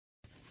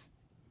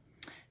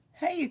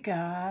Hey you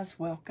guys,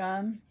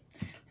 welcome.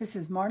 This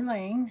is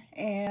Marlene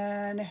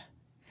and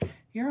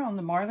you're on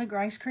the Marley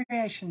Grace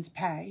Creations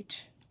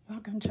page.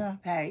 Welcome to my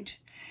page.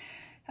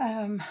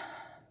 I'm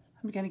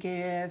going to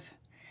give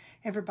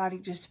everybody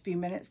just a few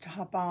minutes to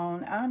hop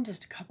on. I'm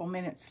just a couple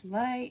minutes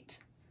late.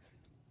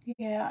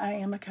 Yeah, I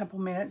am a couple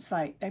minutes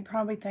late. They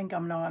probably think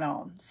I'm not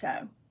on.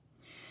 So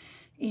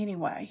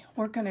anyway,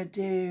 we're going to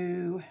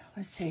do,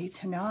 let's see,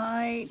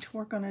 tonight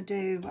we're going to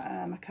do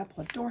a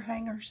couple of door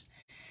hangers.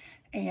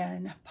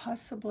 And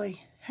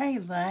possibly, hey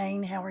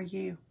Lane, how are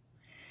you?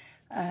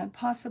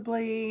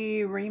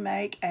 Possibly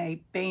remake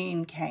a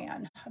bean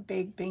can, a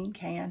big bean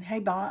can. Hey,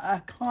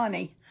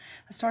 Connie,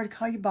 I started to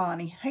call you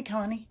Bonnie. Hey,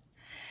 Connie.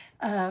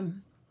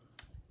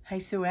 Hey,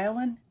 Sue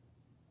Ellen.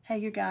 Hey,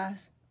 you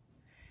guys.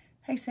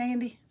 Hey,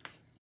 Sandy.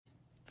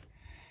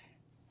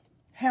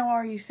 How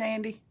are you,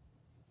 Sandy?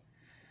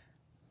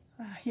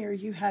 I hear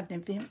you had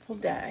an eventful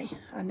day.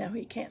 I know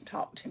you can't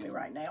talk to me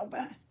right now,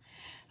 but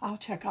I'll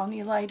check on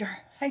you later.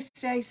 Hey,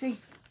 Stacy.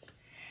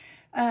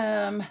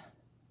 I'm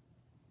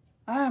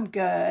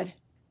good.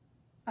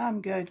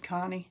 I'm good,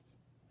 Connie.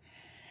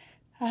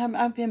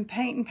 I've been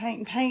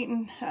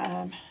painting.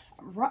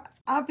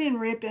 I've been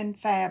ripping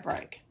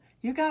fabric.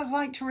 You guys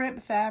like to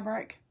rip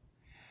fabric?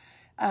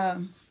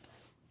 There's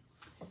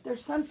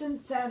something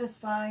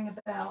satisfying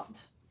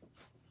about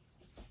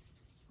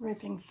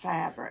ripping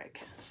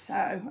fabric.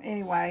 So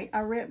anyway, I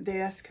ripped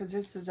this because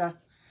this is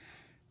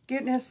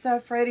getting this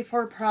stuff ready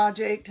for a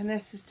project, and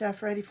this is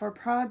stuff ready for a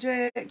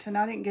project, and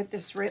I didn't get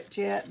this ripped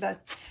yet,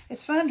 but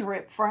it's fun to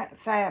rip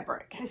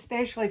fabric,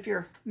 especially if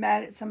you're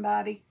mad at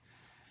somebody.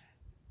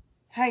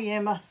 Hey,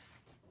 Emma.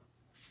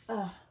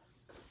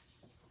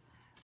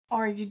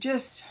 Or you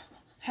just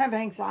have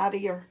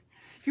anxiety, or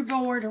you're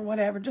bored or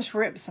whatever, just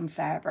rip some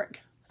fabric.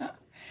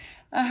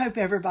 I hope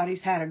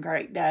everybody's had a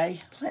great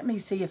day. Let me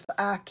see if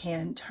I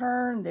can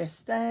turn this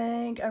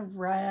thing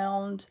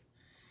around.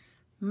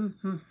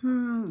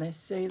 Let's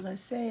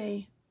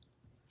see.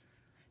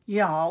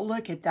 Y'all,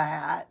 look at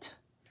that.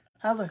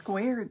 I look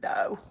weird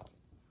though.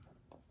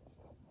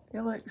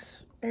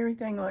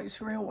 Everything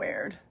looks real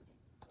weird.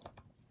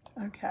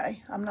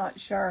 Okay, I'm not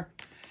sure.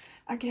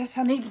 I guess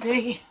I need to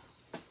be,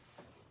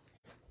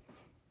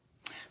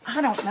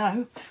 I don't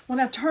know. When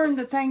I turn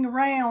the thing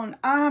around,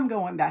 I'm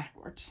going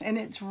backwards, and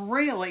it's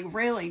really,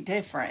 really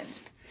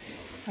different.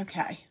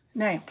 Okay,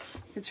 now,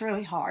 it's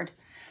really hard.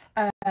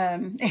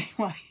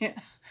 Anyway,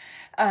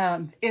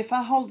 if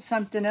I hold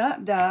something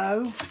up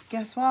though,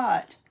 guess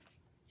what?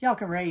 Y'all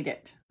can read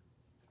it.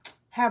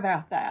 How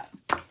about that?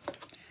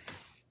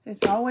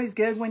 It's always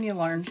good when you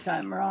learn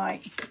something,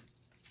 right?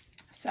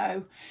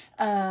 So,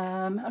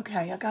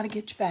 okay, I got to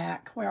get you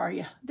back. Where are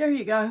you? There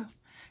you go.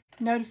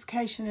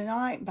 Notification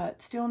tonight,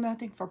 but still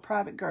nothing for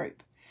private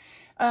group.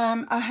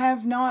 I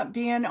have not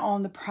been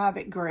on the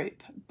private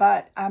group,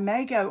 but I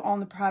may go on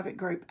the private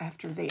group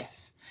after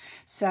this.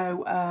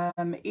 So,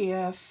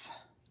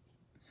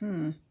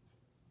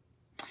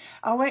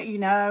 I'll let you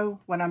know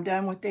when I'm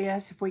done with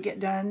this. If we get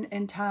done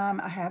in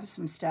time, I have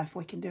some stuff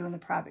we can do in the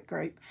private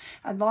group.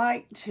 I'd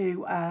like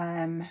to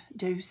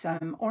do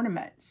some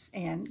ornaments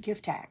and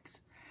gift tags,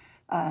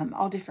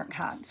 all different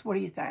kinds. What do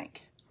you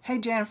think? Hey,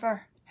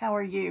 Jennifer, how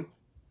are you?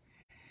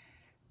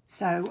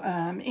 So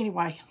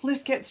anyway,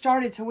 let's get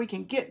started so we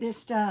can get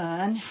this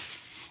done.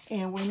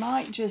 And we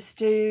might just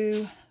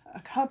do a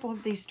couple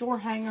of these door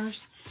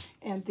hangers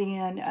and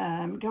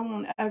then go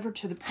on over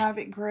to the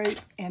private group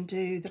and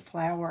do the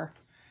flower,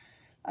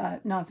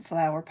 not the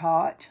flower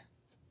pot,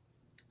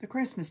 the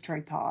Christmas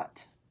tree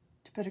pot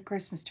to put a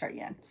Christmas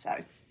tree in.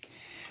 So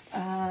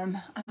I'm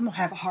going to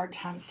have a hard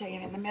time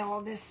staying in the middle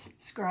of this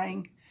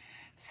screen.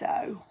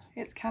 So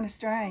it's kind of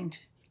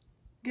strange.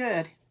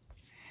 Good,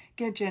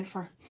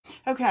 Jennifer.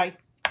 Okay,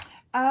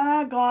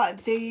 I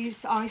got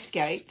these ice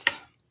skates,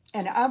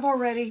 and I've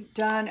already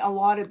done a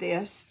lot of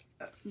this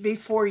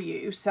before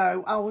you,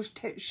 so I will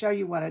show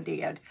you what I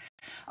did.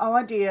 All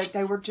I did,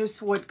 they were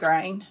just wood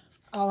grain.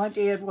 All I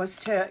did was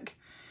took,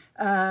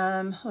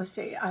 let's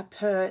see, I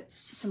put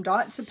some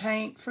dots of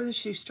paint for the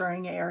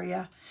shoestring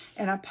area,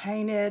 and I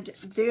painted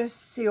this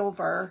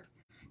silver,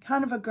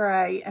 kind of a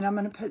gray, and I'm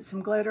going to put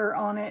some glitter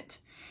on it,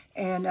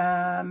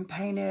 and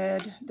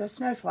painted the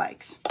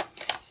snowflakes.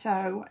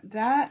 So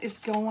that is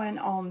going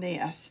on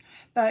this.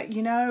 But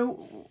you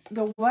know,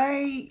 the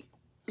way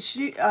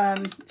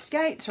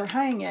skates are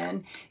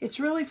hanging, it's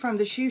really from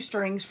the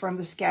shoestrings from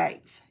the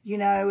skates. You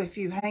know, if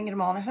you hang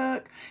them on a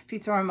hook, if you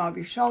throw them over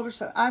your shoulder.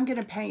 So I'm going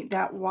to paint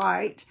that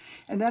white.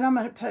 And then I'm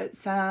going to put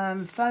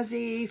some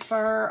fuzzy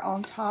fur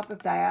on top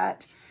of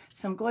that,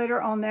 some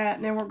glitter on that,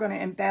 and then we're going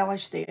to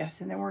embellish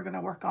this, and then we're going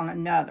to work on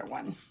another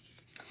one.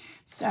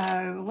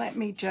 So let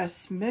me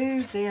just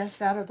move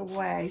this out of the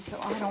way so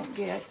I don't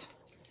get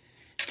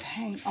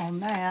paint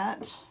on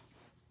that.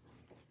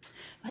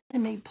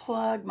 Let me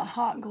plug my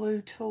hot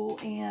glue tool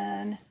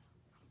in.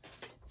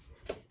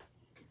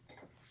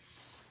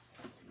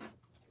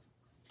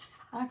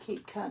 I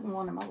keep cutting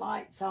one of my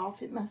lights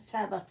off. It must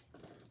have a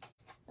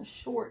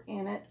short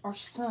in it or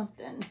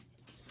something.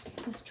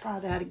 Let's try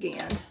that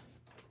again.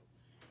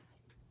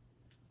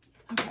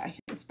 Okay,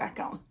 it's back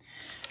on.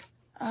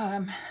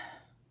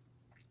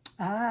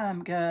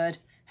 I'm good.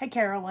 Hey,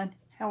 Carolyn,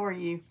 how are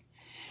you?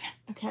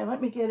 Okay,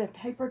 let me get a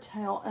paper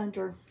towel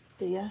under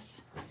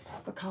this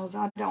because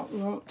I don't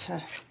want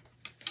to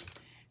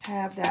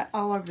have that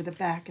all over the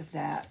back of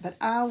that, but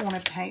I want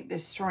to paint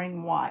this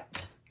string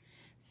white.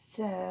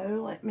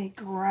 So let me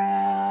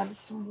grab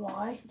some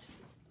white.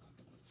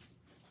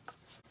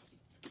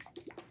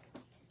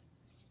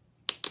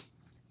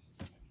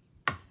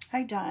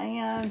 Hey,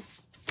 Diane.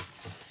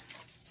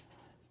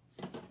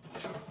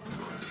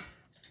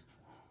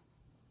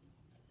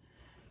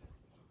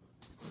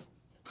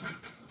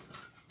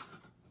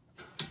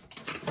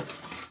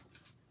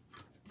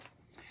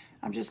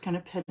 I'm just going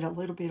to put a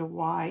little bit of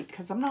white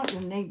because I'm not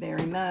going to need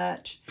very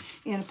much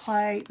in a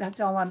plate. That's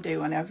all I'm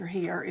doing over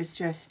here is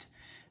just,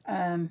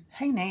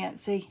 hey,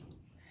 Nancy,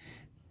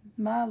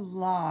 my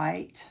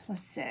light,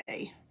 let's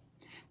see.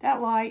 That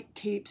light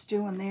keeps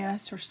doing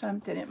this or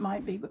something. It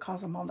might be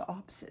because I'm on the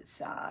opposite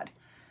side.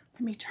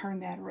 Let me turn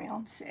that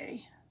around,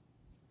 see.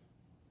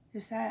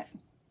 Is that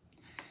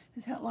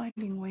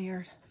lighting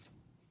weird?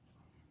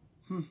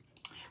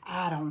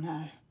 I don't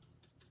know.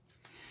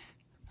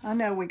 I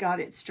know we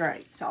got it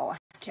straight. It's all I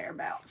care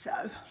about,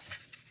 so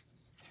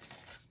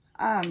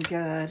I'm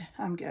good.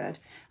 I'm good.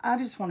 I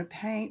just want to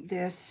paint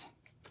this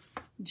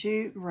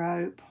jute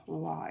rope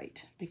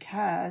white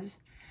because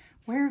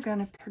we're going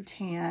to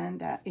pretend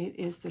that it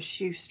is the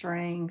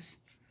shoestrings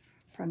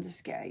from the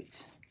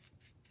skates.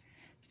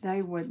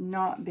 They would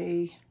not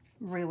be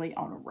really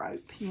on a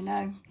rope, you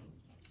know.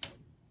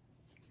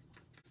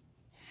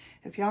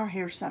 If y'all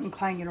hear something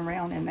clanging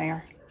around in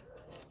there,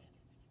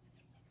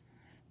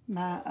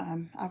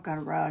 I've got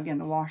a rug in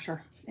the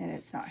washer and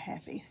it's not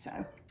happy, so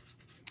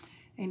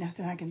ain't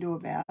nothing I can do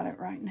about it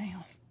right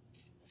now.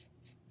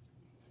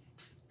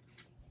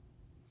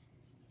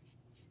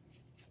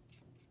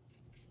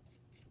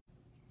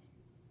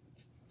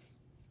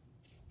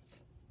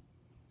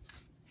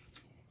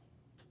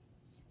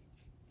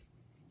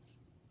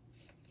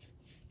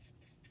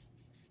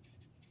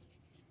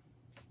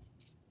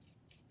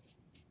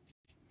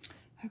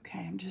 Okay,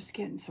 I'm just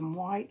getting some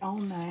white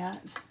on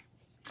that.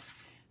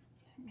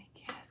 Let me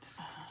get,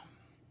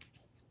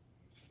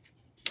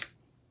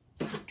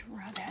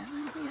 dry that a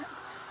little bit.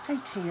 Hey,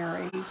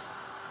 Terry.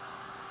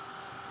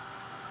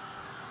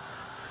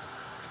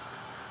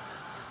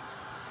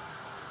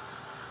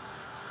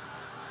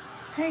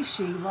 Hey,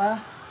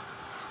 Sheila.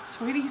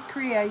 Sweetie's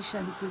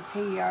Creations is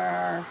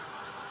here.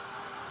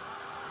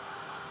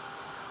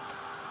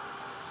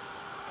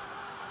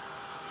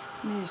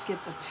 Let me just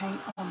get the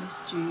paint on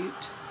this jute.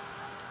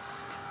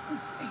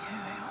 Let's see who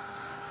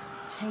else.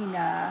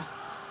 Tina.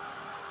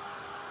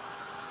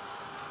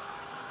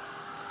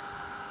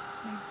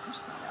 Let me push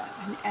that up.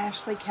 And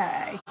Ashley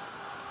K.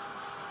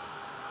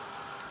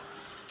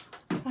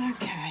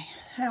 Okay,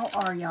 how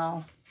are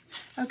y'all?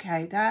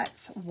 Okay,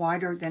 that's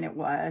whiter than it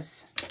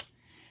was.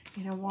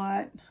 You know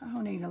what?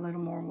 I'll need a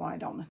little more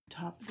white on the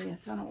top of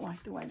this. I don't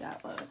like the way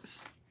that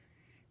looks.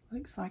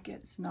 Looks like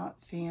it's not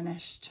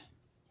finished.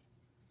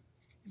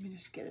 Let me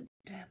just get a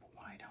dab of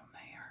white on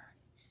there.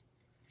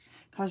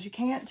 Because you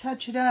can't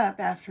touch it up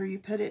after you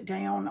put it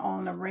down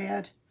on a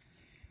red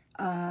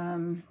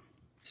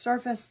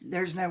surface.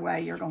 There's no way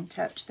you're going to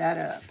touch that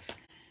up.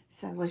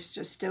 So let's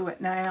just do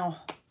it now.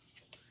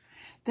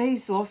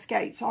 These little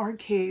skates are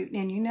cute.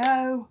 And you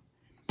know,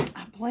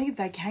 I believe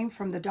they came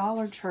from the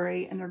Dollar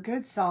Tree and they're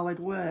good solid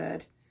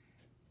wood.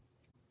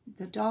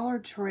 The Dollar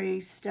Tree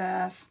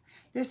stuff.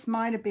 This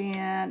might have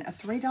been a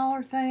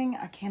 $3 thing.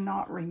 I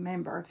cannot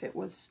remember if it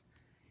was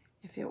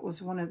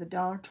one of the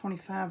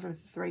 $1.25 or the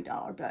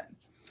 $3, but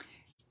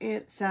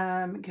it's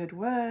good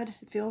wood.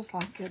 It feels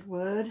like good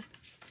wood.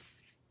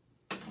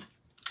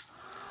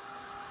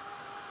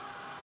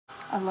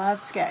 I love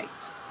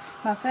skates.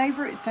 My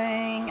favorite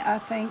thing, I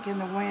think, in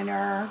the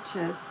winter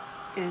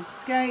is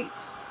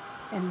skates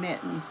and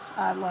mittens.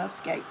 I love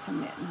skates and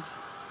mittens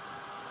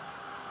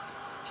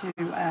to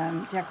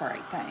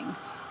decorate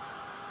things.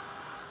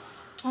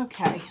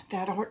 Okay,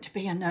 that ought to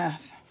be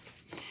enough.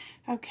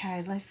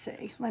 Okay, let's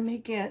see. Let me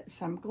get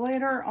some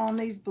glitter on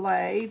these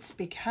blades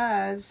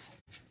because,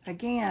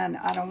 again,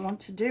 I don't want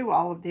to do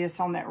all of this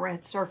on that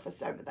red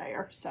surface over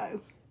there.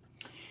 So,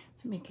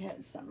 let me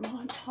get some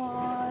Mod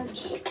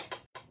Podge.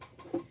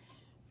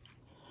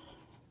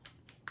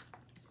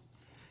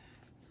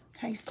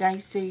 Hey,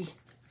 Stacy.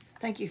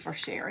 Thank you for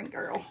sharing,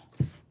 girl.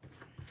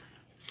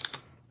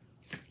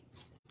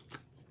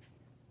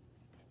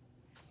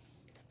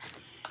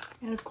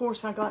 And, of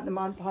course, I got the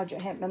Mod Podge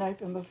that hadn't been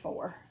opened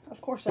before.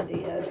 Of course I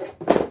did.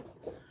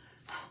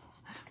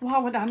 Why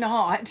would I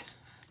not?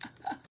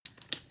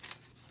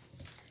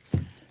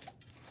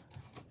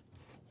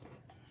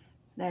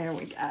 There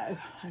we go.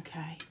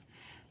 Okay.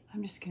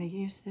 I'm just going to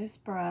use this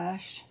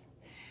brush.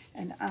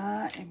 And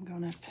I am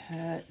going to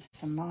put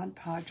some Mod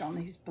Podge on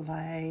these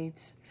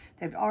blades.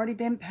 They've already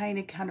been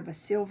painted kind of a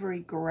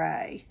silvery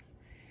gray.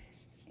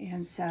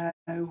 And so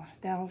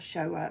that'll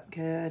show up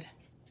good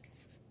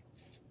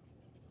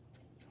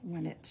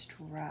when it's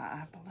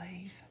dry, I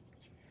believe.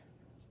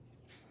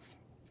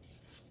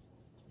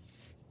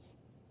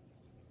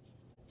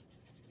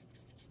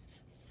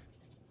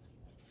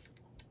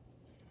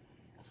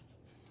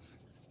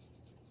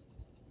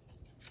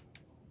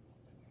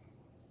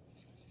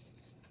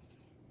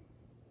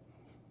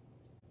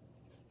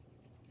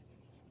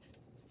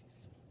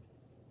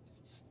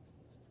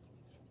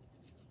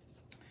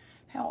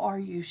 How are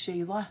you,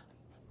 Sheila?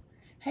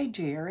 Hey,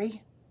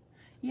 Jerry.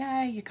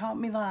 Yay, you caught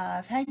me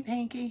live. Hey,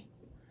 Pinky.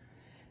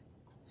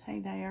 Hey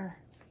there.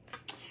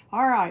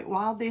 All right,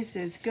 while this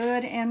is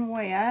good and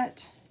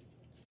wet,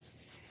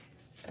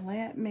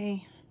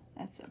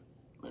 that's a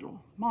little,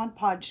 Mod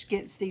Podge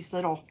gets these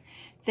little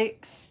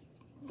thick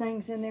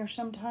things in there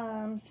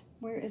sometimes.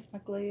 Where is my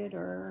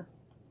glitter?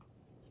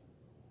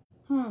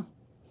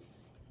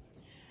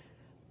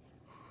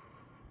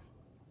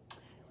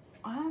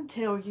 I'll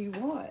tell you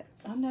what,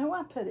 I know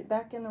I put it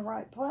back in the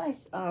right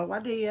place. Oh, I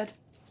did.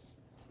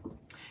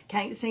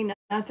 Can't see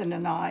nothing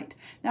tonight.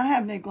 Now I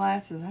have new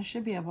glasses. I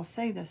should be able to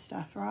see this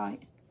stuff, right?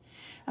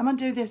 I'm going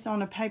to do this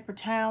on a paper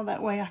towel.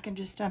 That way I can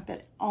just dump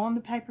it on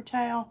the paper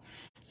towel.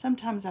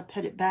 Sometimes I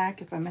put it back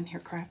if I'm in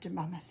here crafting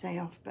by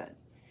myself, but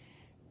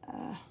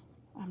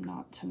I'm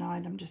not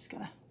tonight. I'm just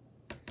going to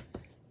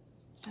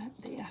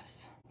dump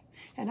this.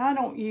 And I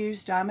don't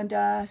use diamond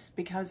dust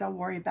because I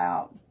worry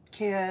about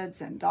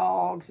kids and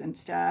dogs and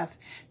stuff.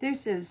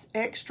 This is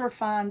extra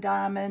fine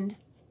diamond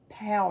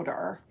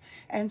powder,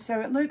 and so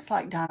it looks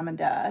like diamond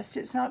dust.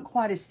 It's not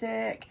quite as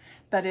thick,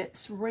 but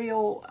it's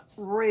real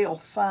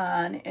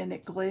fine, and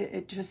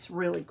it just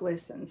really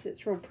glistens.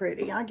 It's real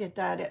pretty. I get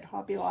that at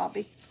Hobby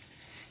Lobby.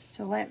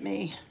 So let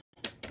me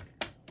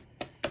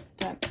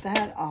dump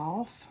that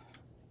off.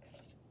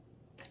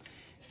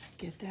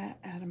 Get that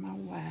out of my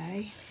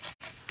way.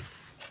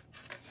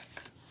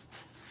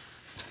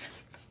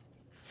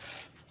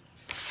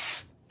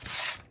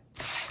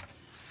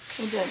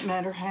 It doesn't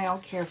matter how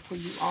careful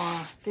you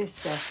are, this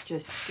stuff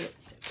just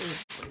gets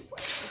everywhere.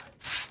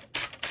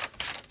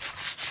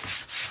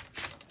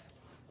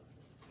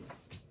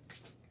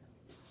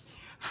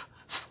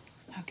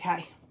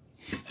 Okay,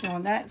 now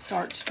when that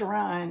starts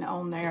drying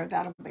on there,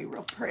 that'll be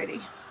real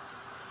pretty.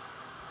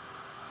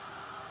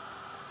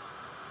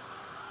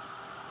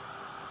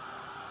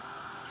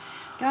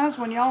 Guys,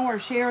 when y'all are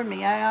sharing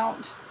me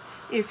out,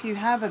 if you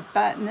have a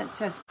button that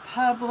says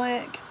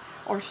public,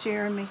 or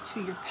sharing me to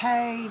your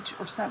page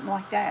or something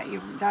like that,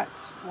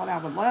 that's what I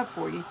would love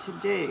for you to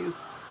do.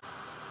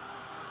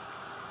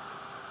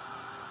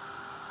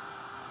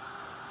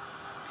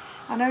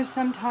 I know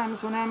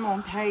sometimes when I'm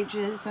on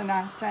pages and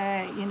I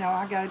say, you know,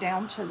 I go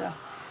down to the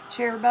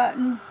share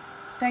button.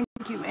 Thank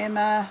you,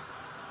 Emma.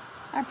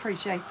 I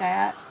appreciate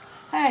that.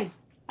 Hey,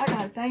 I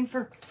got a thing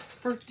for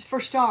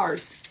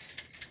stars.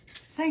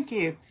 Thank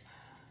you.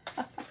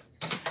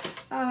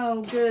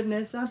 Oh,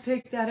 goodness. I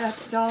picked that up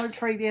at Dollar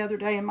Tree the other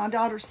day, and my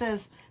daughter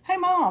says, hey,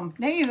 Mom,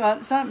 now you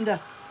got something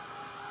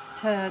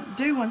to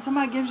do when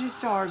somebody gives you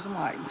stars. I'm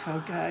like,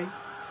 okay.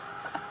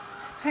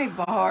 Hey,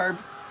 Barb.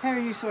 How are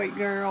you, sweet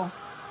girl?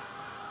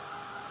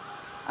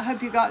 I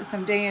hope you got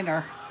some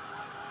dinner.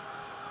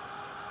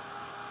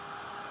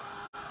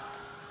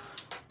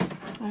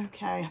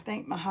 Okay, I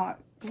think my hot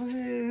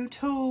glue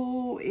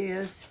tool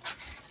is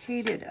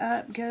heated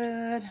up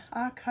good.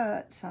 I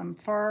cut some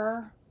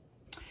fur.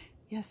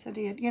 Yes, I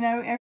did. You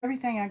know,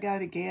 everything I go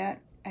to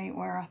get ain't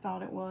where I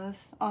thought it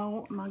was.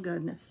 Oh, my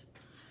goodness.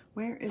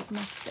 Where is my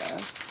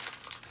stuff?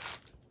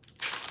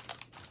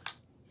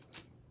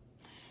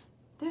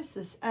 This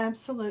is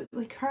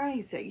absolutely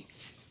crazy.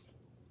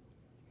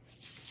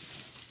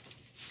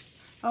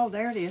 Oh,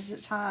 there it is.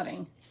 It's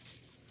hiding.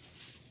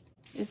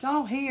 It's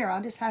all here.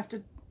 I just have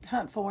to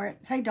hunt for it.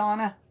 Hey,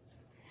 Donna.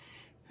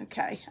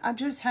 Okay, I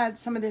just had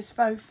some of this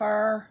faux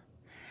fur.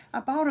 I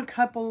bought a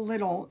couple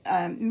little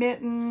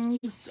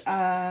mittens.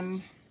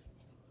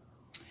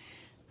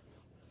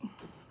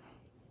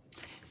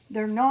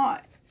 They're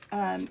not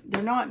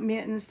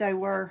mittens. They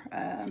were,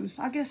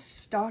 I guess,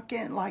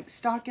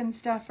 stocking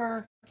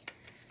stuffer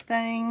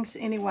things.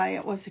 Anyway,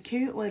 it was a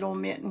cute little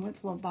mitten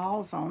with little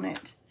balls on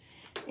it.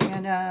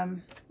 And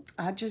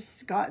I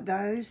just got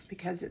those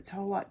because it's a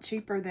whole lot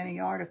cheaper than a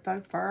yard of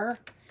faux fur.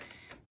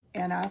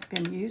 And I've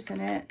been using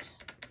it,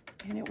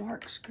 and it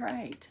works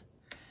great.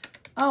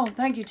 Oh,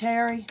 thank you,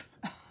 Terry.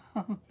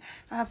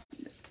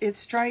 It's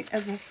straight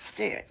as a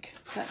stick,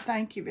 but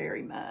thank you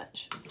very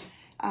much.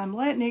 I'm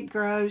letting it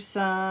grow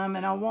some,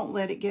 and I won't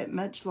let it get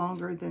much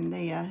longer than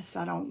this,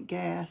 I don't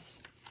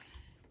guess.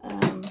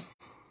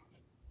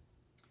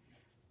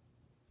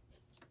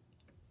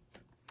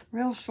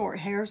 Real short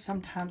hair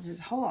sometimes is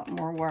a whole lot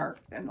more work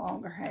than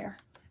longer hair.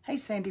 Hey,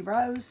 Sandy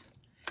Rose.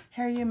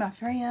 How are you, my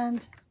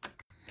friend?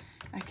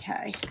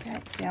 Okay,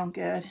 that's down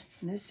good.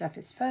 And this stuff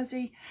is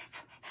fuzzy.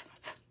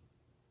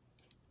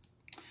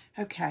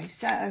 Okay,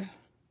 so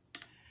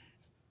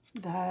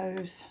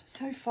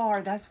so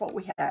far, that's what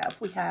we have.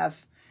 We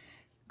have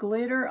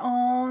glitter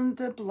on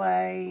the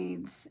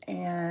blades,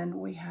 and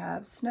we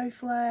have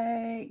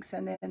snowflakes,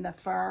 and then the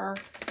fur.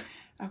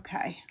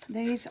 Okay,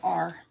 these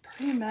are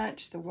pretty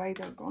much the way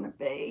they're going to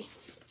be.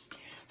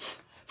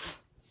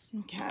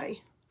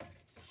 Okay.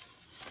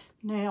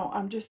 Now,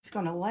 I'm just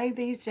going to lay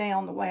these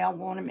down the way I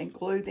want them and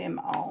glue them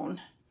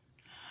on.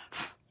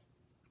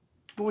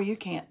 Boy, you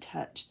can't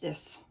touch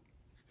this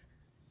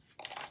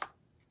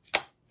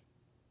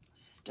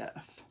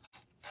stuff.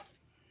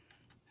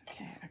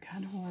 Okay, I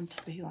kind of want it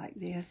to be like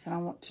this, and I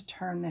want to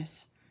turn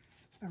this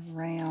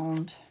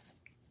around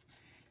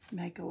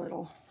make a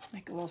little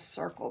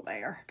circle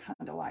there.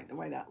 Kind of like the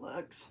way that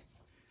looks.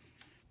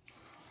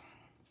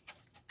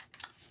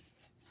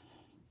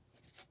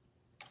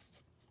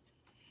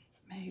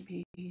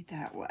 Maybe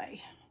that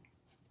way.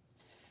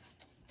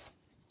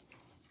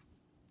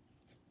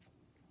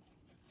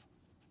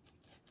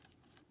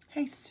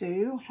 Hey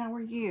Sue, how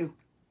are you?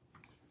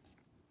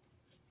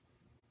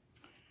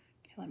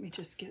 Okay, let me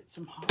just get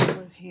some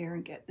hollow here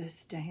and get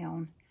this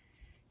down.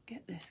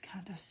 Get this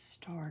kind of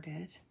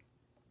started.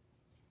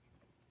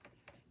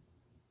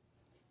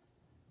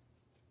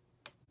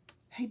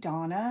 Hey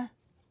Donna.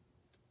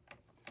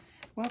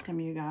 Welcome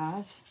you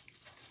guys.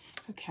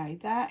 Okay,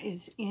 that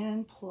is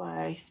in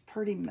place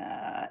pretty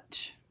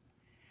much.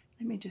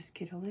 Let me just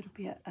get a little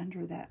bit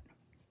under that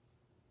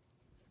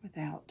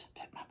without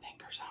putting my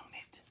fingers on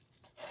it.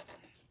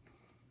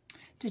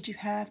 Did you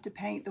have to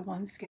paint the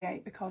one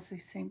skate because they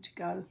seem to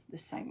go the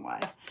same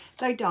way?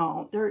 They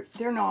don't.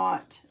 They're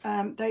not.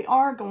 They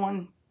are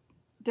going.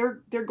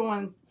 They're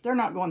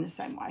not going the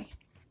same way.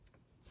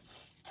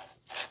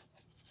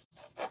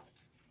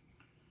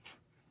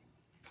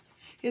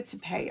 It's a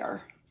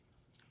pair.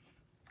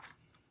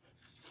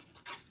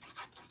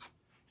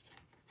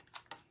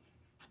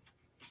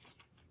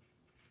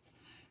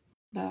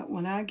 But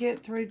when I get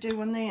through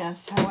doing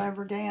this,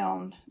 however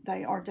down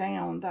they are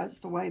down, that's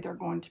the way they're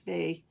going to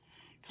be.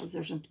 Because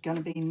there's going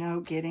to be no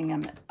getting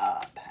them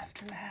up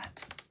after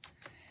that.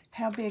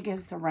 How big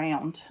is the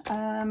round?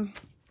 You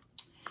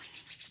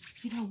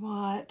know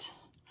what?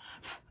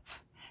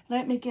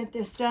 Let me get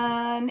this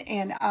done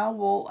and I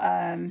will,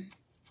 I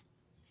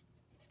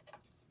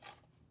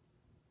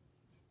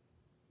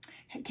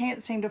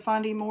can't seem to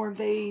find any more of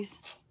these.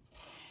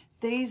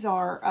 These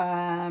are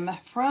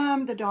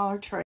from the Dollar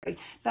Tree.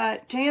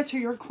 But to answer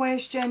your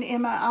question,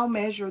 Emma, I'll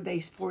measure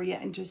these for you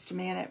in just a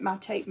minute. My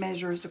tape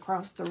measure is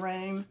across the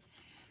room.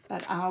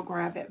 But I'll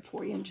grab it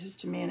for you in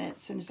just a minute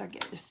as soon as I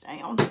get this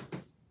down.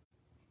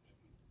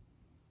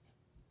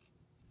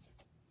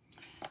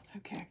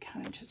 Okay, I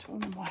kind of just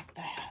want them like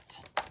that.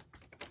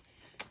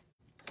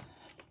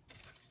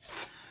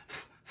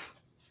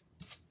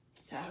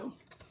 So,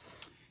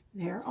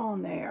 they're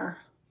on there.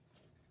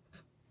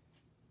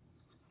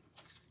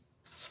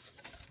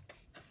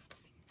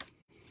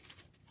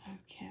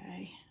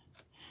 Okay,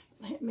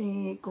 let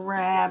me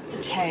grab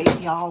the tape,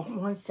 y'all.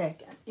 1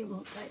 second. It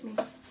won't take me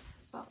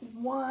about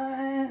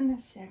 1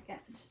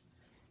 second.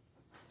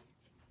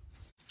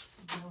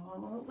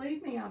 Don't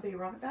leave me. I'll be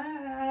right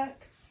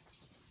back.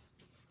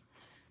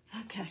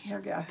 Okay, here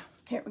we go.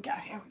 Here we go.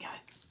 Here we go.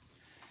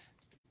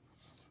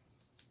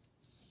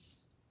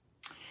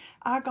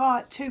 I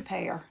got 2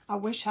 pair. I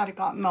wish I'd have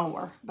got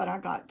more, but I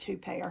got 2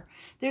 pair.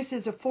 This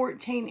is a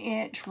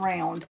 14-inch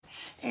round,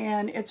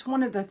 and it's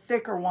one of the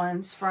thicker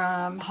ones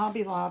from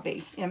Hobby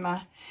Lobby,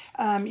 Emma.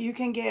 You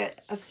can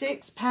get a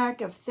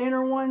 6-pack of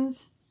thinner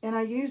ones, and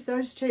I use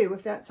those too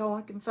if that's all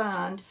I can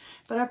find,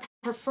 but I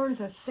prefer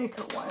the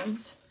thicker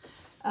ones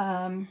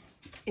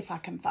if I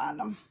can find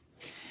them.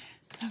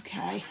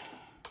 Okay.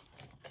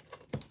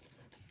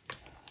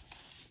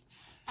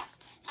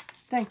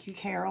 Thank you,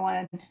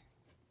 Carolyn.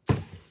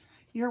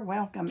 You're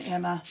welcome,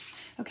 Emma.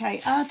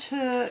 Okay, I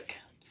took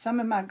some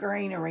of my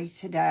greenery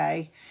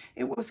today.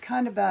 It was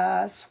kind of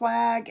a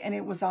swag, and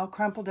it was all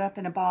crumpled up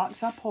in a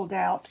box. I pulled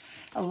out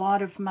a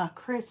lot of my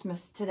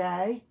Christmas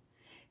today.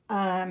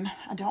 I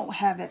don't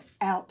have it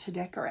out to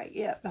decorate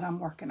yet, but I'm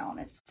working on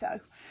it. So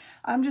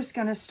I'm just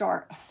going to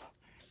start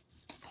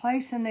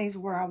placing these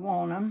where I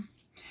want them.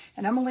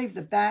 And I'm going to leave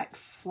the back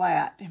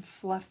flat and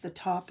fluff the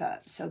top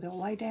up so they'll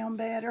lay down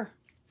better.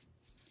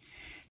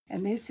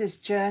 And this is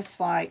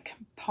just like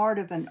part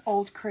of an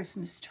old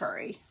Christmas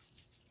tree.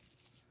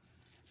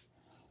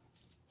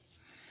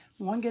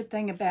 One good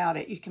thing about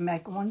it, you can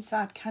make one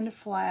side kind of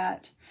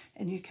flat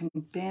and you can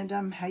bend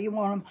them how you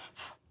want them.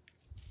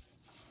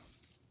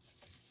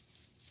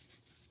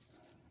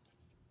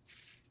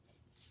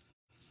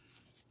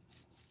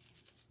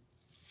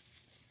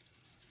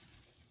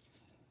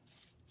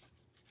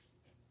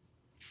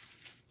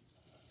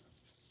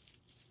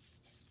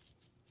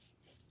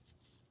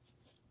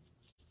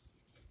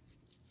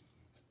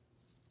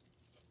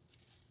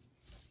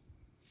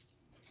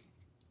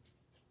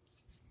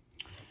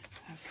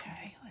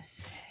 Okay, let's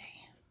see.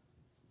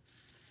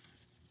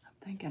 I'm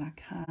thinking I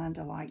kind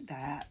of like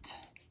that.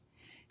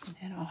 And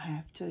then I'll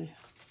have to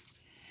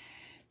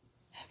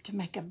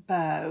make a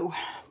bow.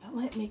 But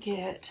let me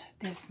get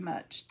this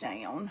much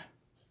down.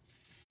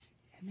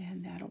 And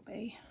then that'll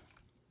be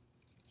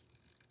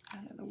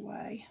out of the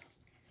way.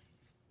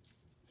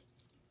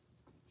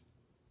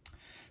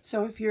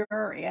 So if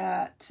you're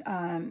at,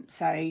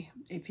 say,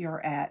 if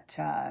you're at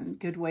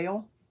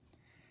Goodwill,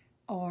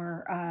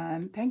 or,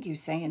 thank you,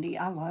 Sandy,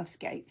 I love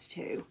skates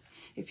too.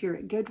 If you're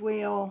at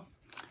Goodwill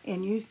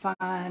and you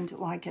find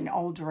like an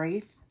old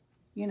wreath,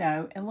 you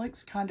know, it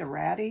looks kind of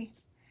ratty,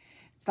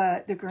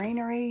 but the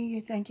greenery,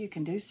 you think you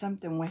can do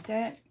something with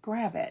it,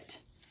 grab it.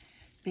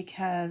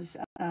 Because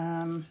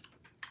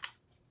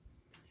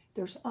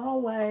There's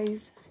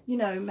always, you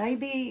know,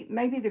 maybe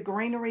the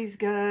greenery's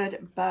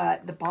good,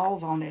 but the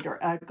balls on it are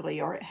ugly,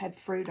 or it had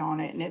fruit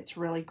on it and it's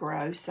really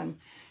gross. And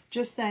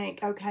just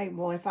think, okay,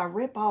 well, if I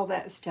rip all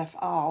that stuff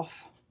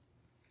off,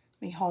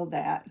 let me hold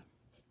that.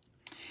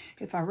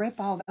 If I rip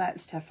all that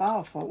stuff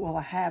off, what will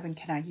I have and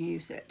can I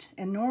use it?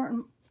 And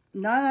 9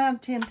 out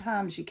of 10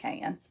 times you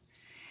can.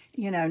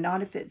 You know,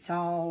 not if it's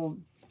all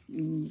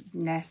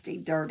nasty,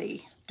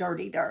 dirty.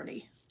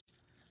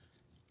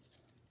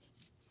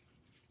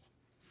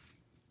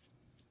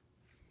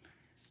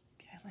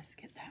 Let's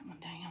get that one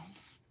down.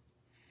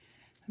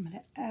 I'm going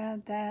to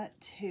add that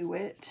to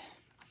it.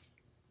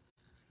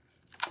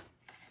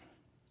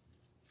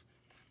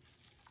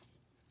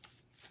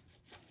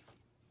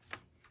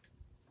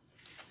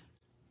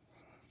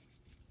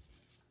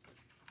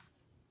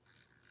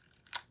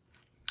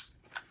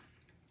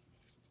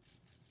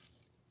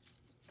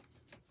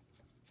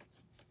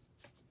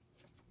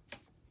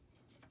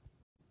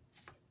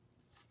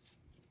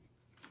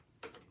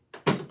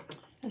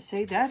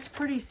 See, that's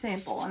pretty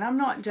simple, and I'm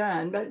not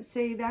done, but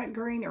see that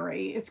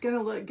greenery, it's going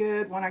to look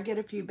good when I get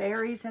a few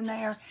berries in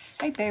there.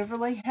 Hey,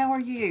 Beverly, how are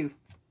you?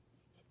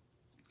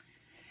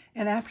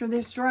 And after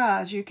this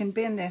dries, you can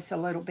bend this a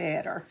little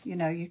better. You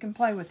know, you can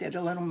play with it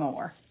a little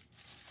more,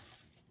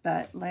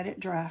 but let it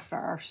dry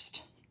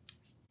first.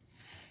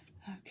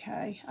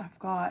 Okay, I've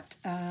got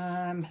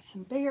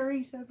some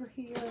berries over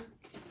here.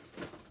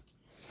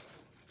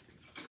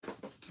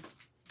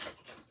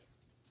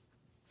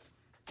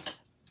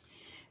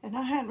 And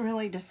I hadn't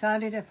really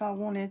decided if I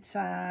wanted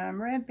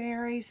some red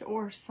berries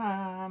or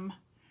some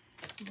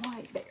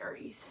white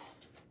berries.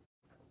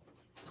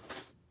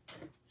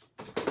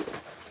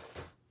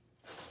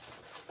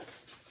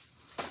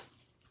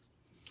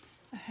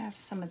 I have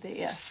some of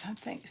this. I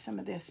think some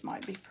of this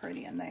might be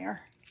pretty in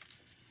there.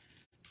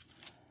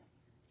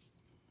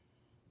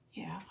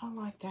 Yeah, I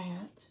like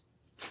that.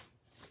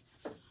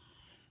 Let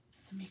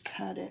me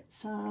cut it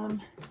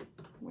some.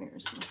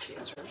 Where's my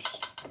scissors?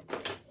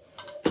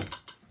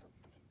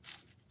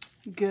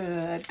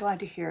 Good. Glad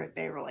to hear it,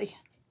 Beverly.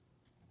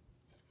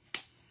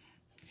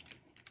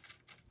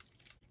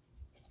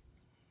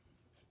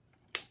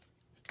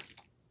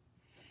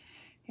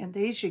 And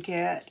these you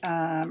get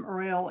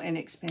real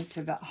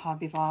inexpensive at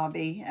Hobby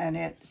Lobby, and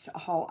it's a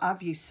whole.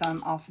 I've used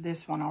some off of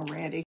this one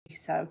already,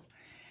 so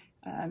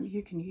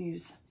you can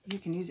use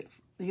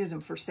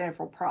them for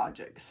several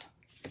projects.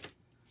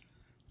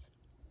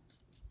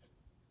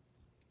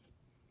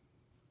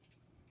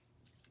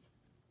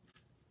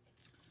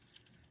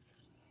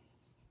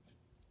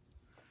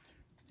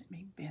 Let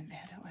me bend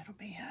that a little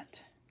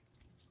bit.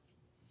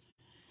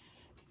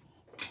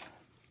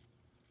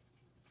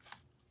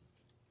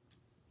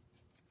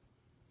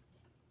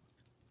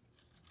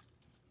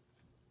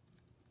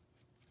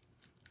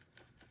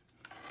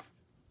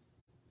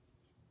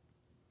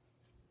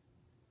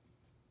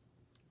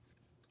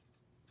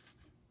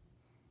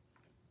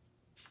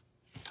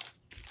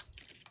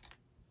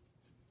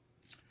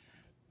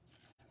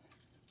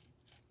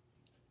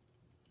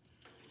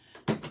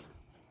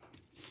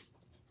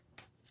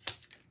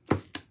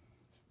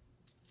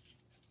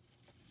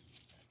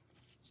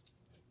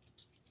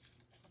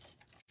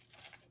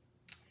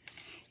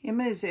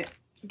 Emma, is it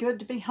good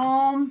to be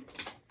home?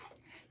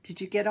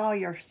 Did you get all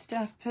your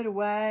stuff put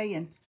away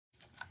and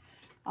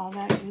all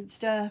that good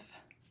stuff?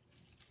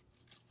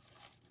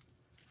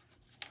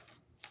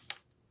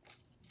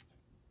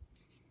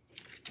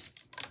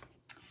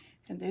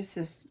 And this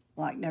is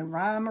like no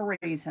rhyme or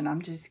reason.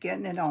 I'm just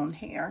getting it on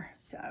here.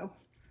 So I'm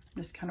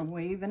just kind of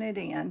weaving it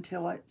in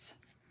till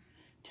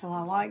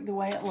I like the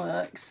way it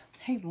looks.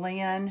 Hey,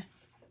 Lynn.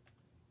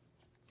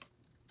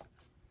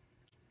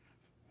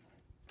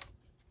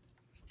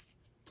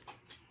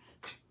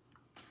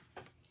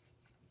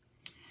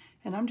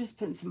 And I'm just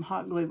putting some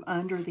hot glue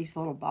under these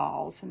little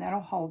balls, and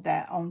that'll hold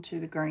that onto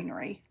the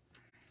greenery.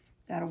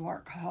 That'll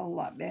work a whole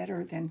lot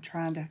better than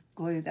trying to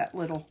glue that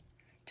little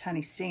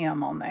tiny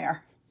stem on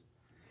there.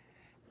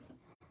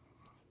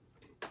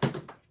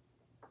 Okay,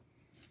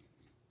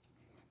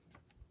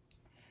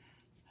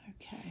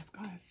 I've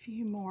got a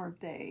few more of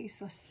these.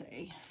 Let's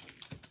see.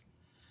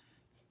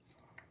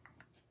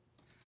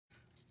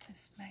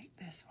 Let's make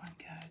this one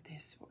go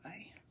this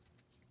way.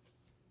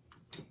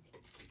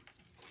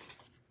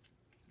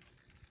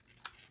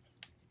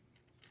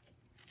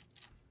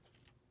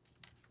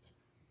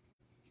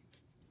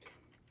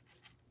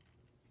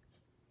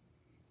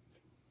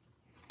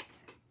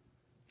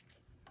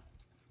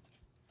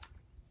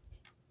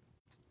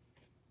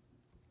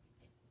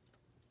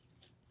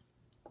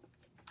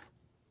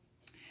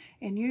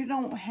 And you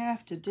don't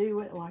have to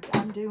do it like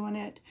I'm doing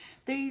it.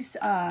 These,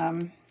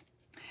 I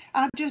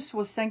just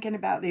was thinking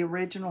about the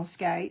original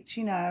skates,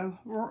 you know,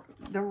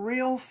 the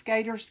real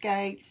skater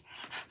skates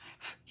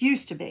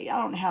used to be. I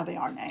don't know how they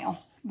are now.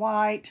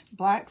 White,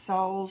 black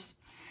soles,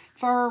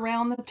 fur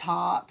around the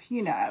top,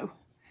 you know.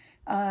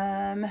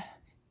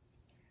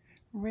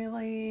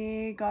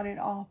 Really got it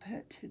all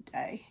put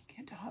today.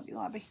 Get to Hobby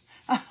Lobby.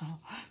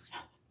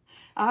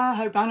 I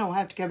hope I don't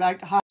have to go back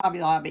to Hobby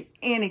Lobby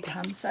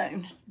anytime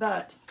soon.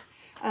 But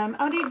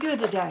I did good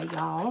today,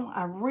 y'all.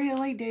 I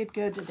really did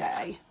good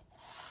today.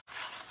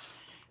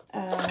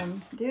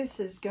 This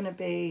is going to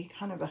be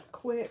kind of a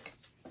quick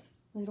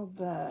little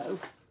bow.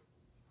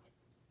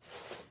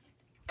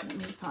 Let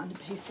me find a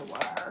piece of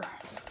wire.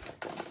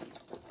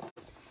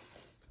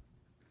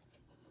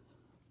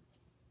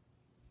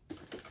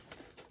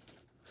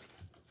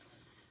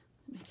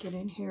 Let me get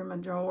in here in my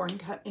drawer and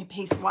cut me a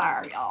piece of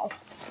wire, y'all.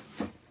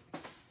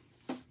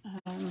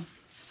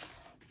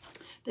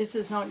 This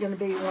is not going to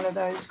be one of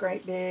those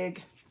great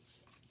big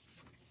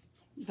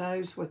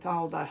bows with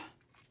all the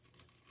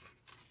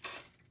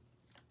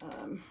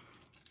um,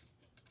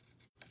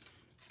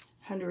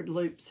 100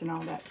 loops and all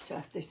that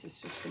stuff. This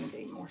is just going to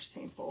be more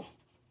simple.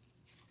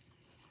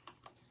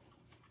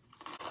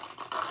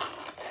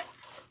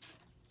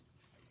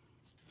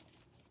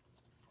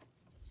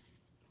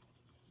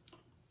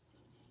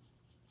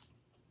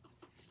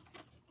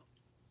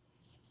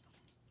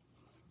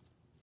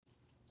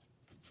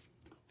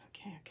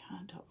 Okay, I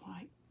kind of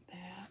like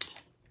that.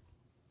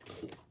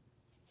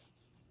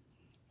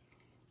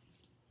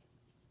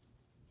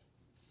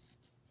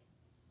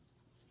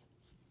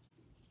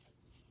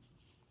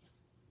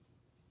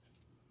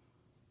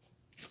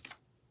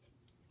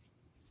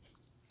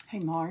 Hey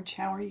Marge,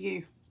 how are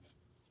you?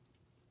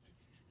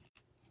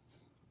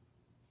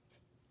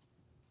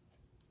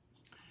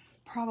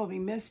 Probably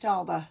missed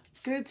all the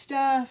good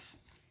stuff.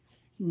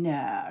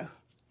 No,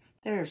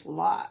 there's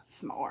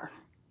lots more.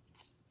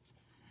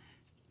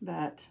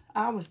 But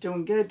I was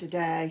doing good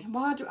today.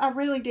 Well, I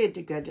really did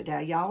do good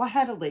today, y'all. I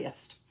had a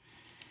list.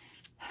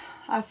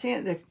 I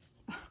sent the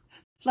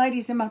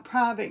ladies in my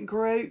private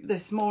group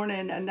this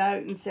morning a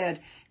note and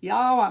said,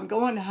 y'all, I'm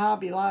going to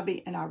Hobby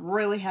Lobby and I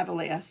really have a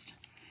list.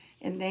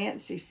 And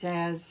Nancy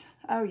says,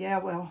 oh yeah,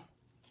 well,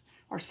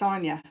 or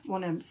Sonia,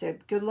 one of them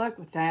said, good luck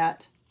with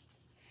that.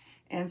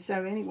 And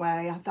so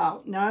anyway, I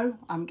thought, no,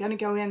 I'm going to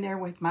go in there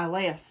with my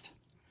list.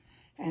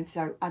 And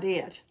so I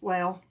did.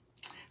 Well,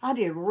 I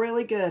did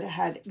really good. I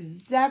had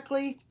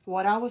exactly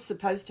what I was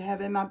supposed to have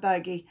in my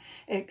buggy,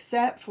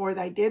 except for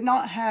they did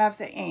not have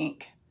the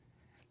ink.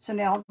 So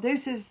now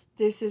this is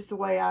the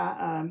way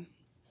I,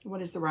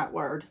 what is the right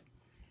word?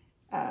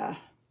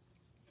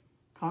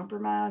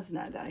 Compromise?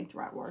 No, that ain't the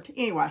right word.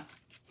 Anyway,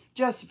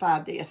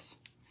 justified this.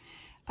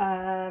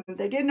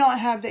 They did not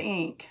have the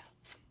ink,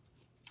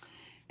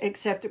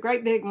 except the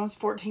great big one's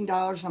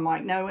 $14. I'm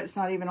like, no, it's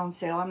not even on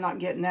sale. I'm not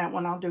getting that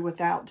one. I'll do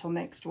without till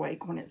next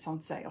week when it's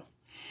on sale.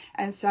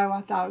 And so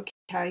I thought,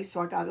 okay,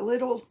 so I got a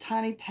little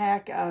tiny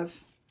pack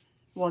of,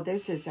 well,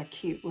 this is a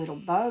cute little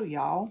bow,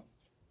 y'all.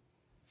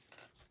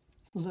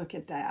 Look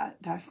at that.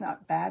 That's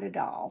not bad at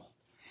all.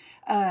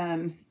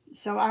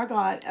 So I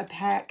got a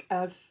pack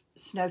of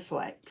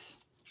snowflakes.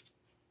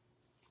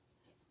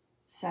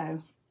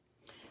 So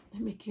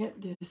let me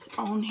get this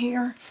on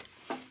here.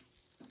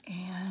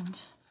 And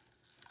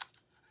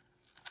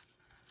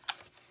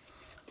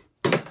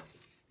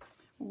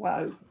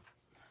whoa.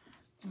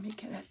 Let me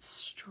get it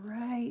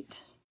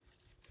straight.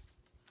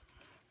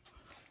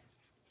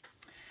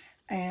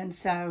 And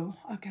so,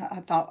 okay, I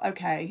thought,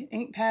 okay,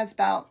 ink pad's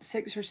about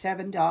 $6 or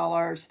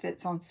 $7 if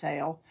it's on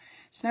sale.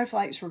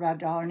 Snowflakes were about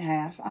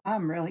 $1.50.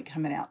 I'm really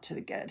coming out to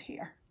the good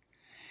here.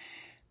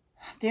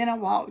 Then I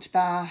walked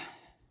by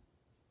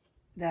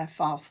the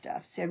fall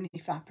stuff,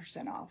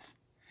 75% off.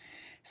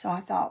 So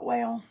I thought,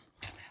 well,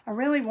 I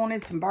really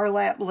wanted some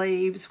burlap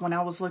leaves when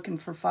I was looking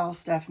for fall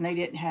stuff, and they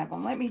didn't have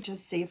them. Let me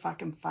just see if I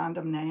can find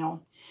them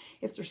now.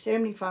 If they're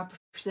 75%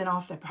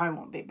 off, they probably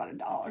won't be but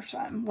 $1 or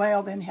something.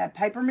 Well, then they had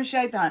paper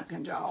mache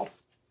pumpkins, y'all.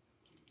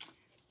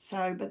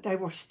 So, but they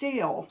were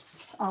still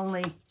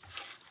only,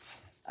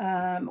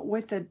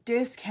 with the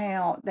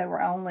discount, they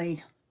were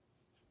only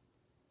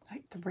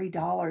like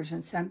 $3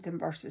 and something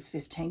versus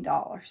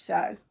 $15.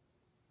 So,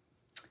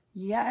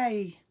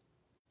 yay.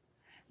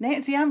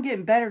 Nancy, I'm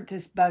getting better at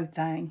this bow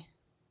thing.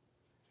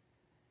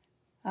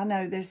 I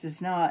know this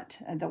is not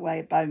the way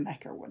a bow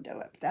maker would do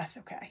it, but that's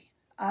okay.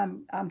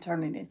 I'm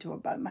turning into a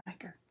bow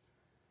maker.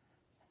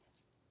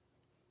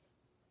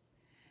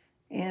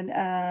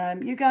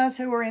 And you guys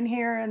who are in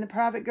here in the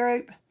private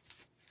group,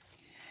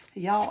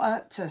 y'all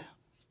up to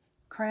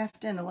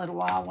crafting in a little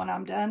while. When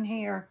I'm done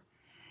here,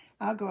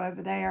 I'll go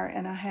over there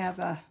and I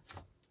have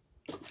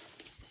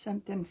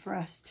something for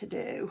us to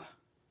do.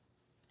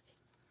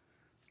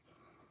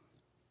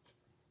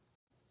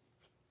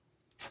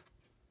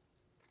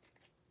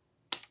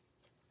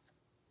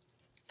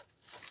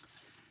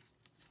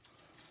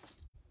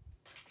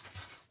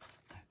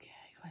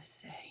 Let's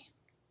see.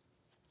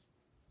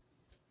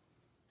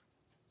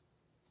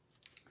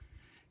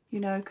 You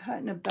know,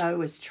 cutting a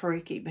bow is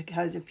tricky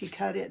because if you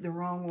cut it the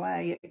wrong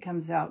way, it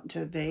comes out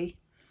to a V.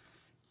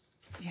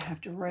 You have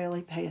to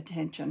really pay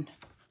attention.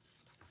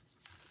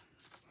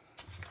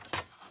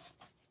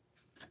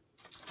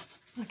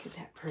 Look at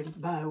that pretty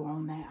bow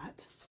on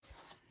that.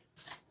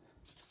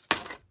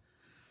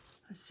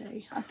 Let's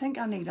see. I think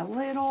I need a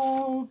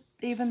little,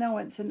 even though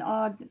it's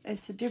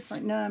a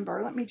different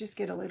number. Let me just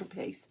get a little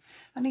piece.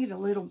 I need a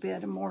little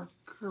bit of more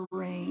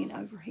green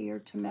over here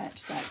to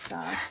match that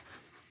side.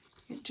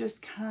 It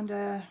just kind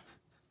of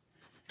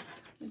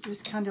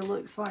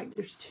looks like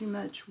there's too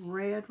much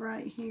red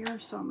right here,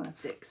 so I'm going to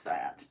fix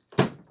that.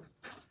 I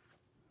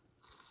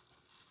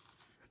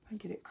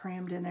get it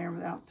crammed in there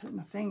without putting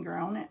my finger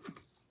on it.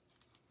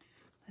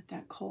 Let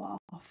that cool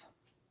off.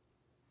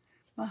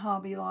 My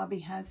Hobby Lobby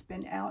has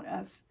been out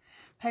of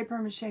paper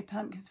mache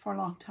pumpkins for a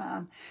long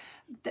time.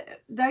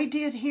 They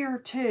did here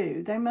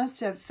too. They must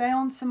have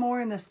found some more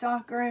in the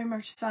stock room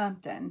or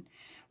something.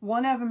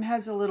 One of them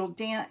has a little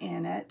dent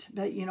in it,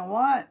 but you know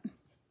what?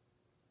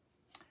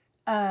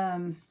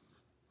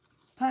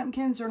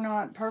 Pumpkins are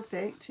not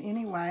perfect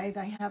anyway.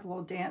 They have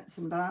little dents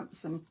and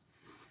bumps and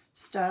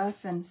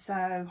stuff, and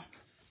so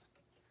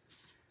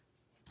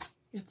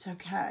it's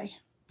okay.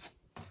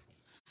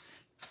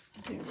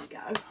 There we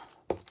go.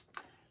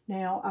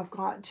 Now I've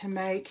got to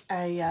make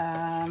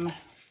a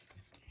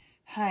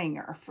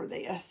hanger for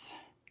this.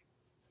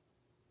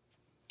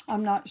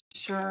 I'm not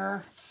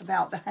sure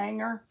about the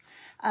hanger.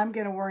 I'm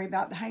going to worry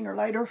about the hanger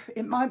later.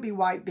 It might be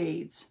white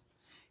beads,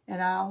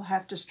 and I'll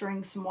have to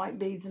string some white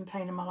beads and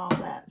paint them on all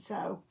that.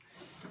 So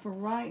for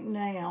right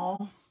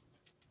now,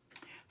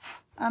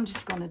 I'm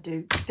just going to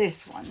do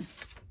this one.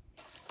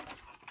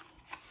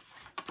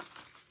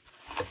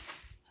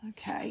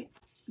 Okay,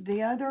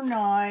 the other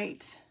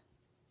night,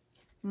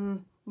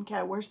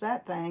 okay, where's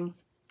that thing?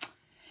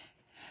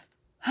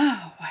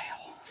 Oh,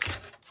 wow,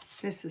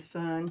 this is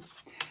fun.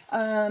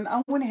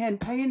 I went ahead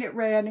and painted it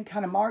red and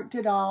kind of marked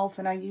it off,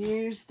 and I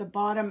used the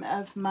bottom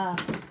of my,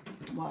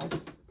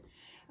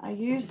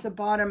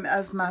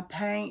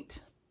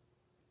 paint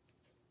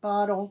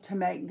bottle to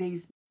make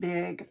these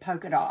big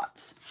polka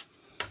dots.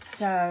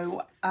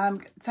 So,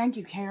 thank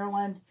you,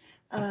 Carolyn.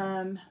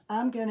 I'm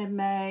going to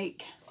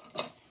make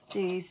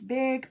these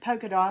big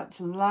polka dots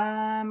in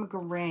lime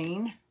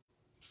green.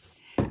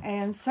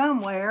 And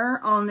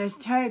somewhere on this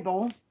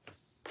table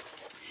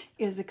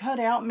is a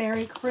cutout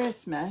Merry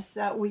Christmas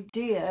that we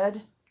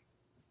did.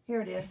 Here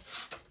it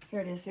is.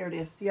 Here it is. Here it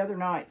is. The other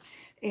night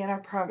in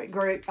our private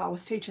group, I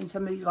was teaching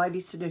some of these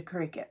ladies to do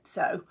cricket.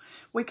 So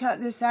we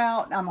cut this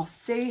out, and I'm going to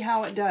see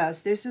how it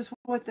does. This is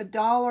with the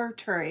Dollar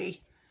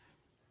Tree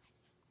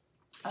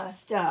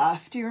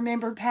stuff. Do you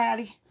remember,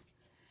 Patty?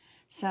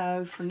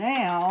 So for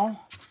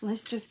now,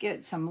 let's just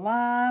get some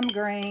lime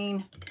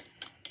green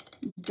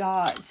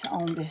dots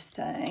on this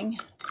thing.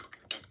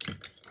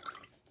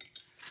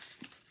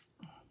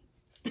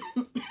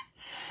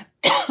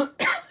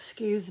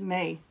 Excuse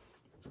me.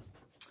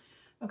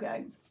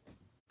 Okay.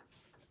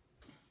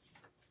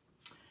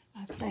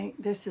 I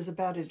think this is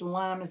about as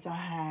lime as I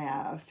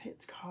have.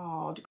 It's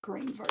called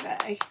Green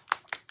Verde.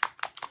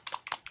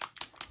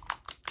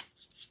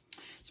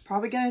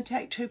 Probably going to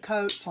take 2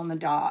 coats on the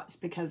dots,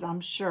 because I'm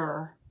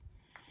sure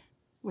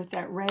with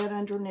that red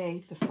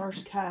underneath, the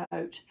first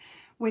coat,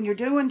 when you're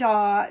doing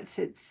dots,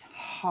 it's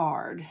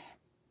hard.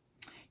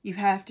 You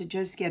have to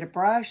just get a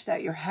brush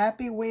that you're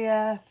happy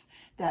with,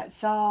 that's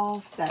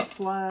soft, that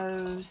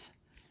flows,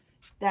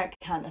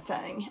 that kind of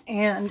thing.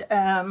 And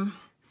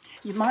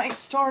you might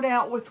start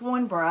out with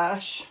one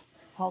brush.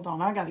 Hold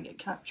on, I got to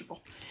get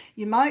comfortable.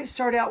 You might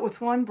start out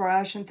with one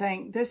brush and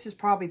think, this is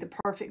probably the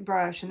perfect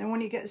brush. And then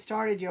when you get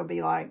started, you'll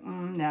be like,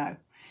 no.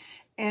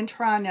 And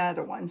try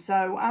another one.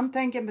 So I'm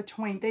thinking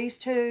between these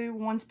two,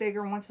 one's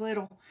bigger, one's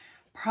little,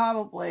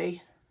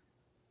 probably.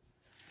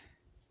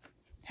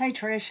 Hey,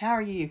 Trish, how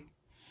are you?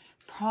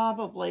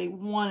 Probably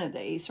one of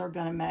these are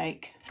going to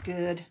make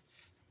good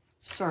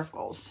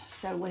circles.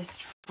 So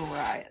let's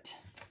try it.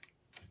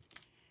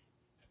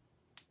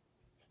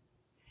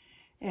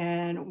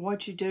 And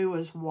what you do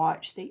is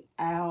watch the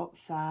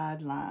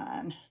outside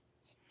line.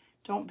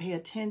 Don't pay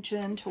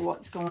attention to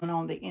what's going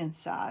on the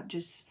inside.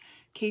 Just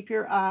keep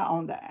your eye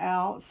on the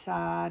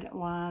outside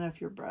line of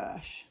your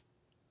brush.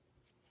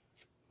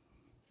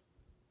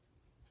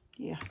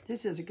 Yeah,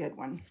 this is a good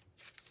one.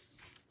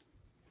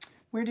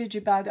 Where did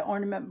you buy the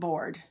ornament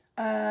board?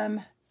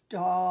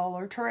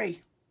 Dollar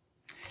Tree.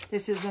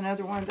 This is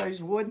another one of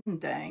those wooden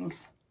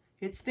things.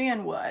 It's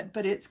thin wood,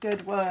 but it's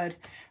good wood.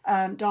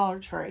 Dollar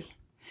Tree.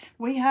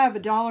 We have a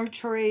Dollar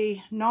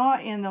Tree,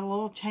 not in the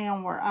little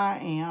town where I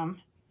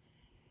am,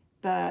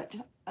 but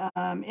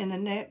in the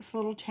next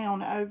little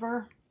town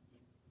over.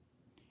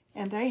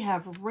 And they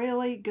have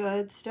really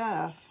good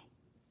stuff.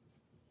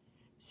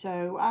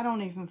 So I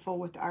don't even fool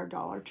with our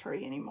Dollar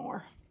Tree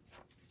anymore.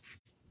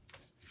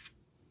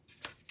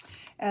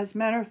 As a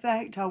matter of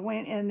fact, I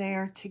went in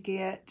there to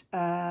get,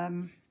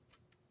 wait,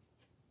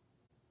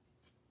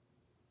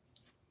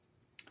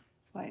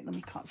 let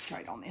me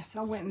concentrate on this.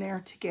 I went in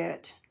there to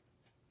get,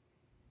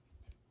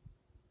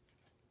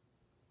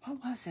 what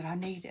was it I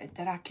needed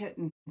that I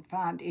couldn't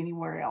find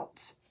anywhere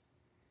else?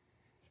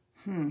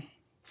 I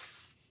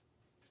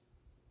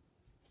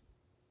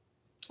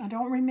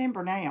don't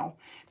remember now,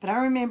 but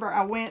I remember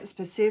I went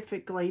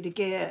specifically to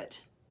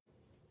get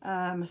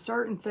a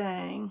certain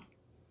thing.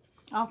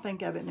 I'll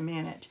think of it in a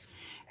minute.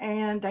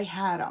 And they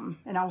had them,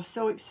 and I was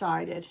so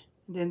excited.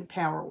 And then the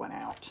power went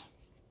out.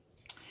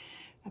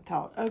 I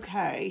thought,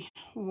 okay,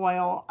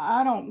 well,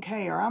 I don't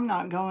care. I'm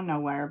not going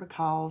nowhere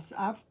because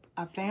I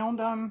found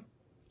them.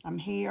 I'm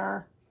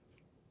here.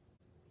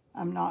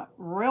 I'm not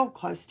real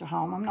close to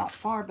home. I'm not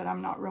far, but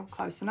I'm not real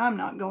close, and I'm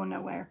not going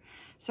nowhere.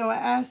 So I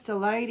asked the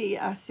lady,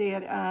 I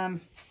said,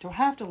 do I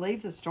have to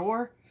leave the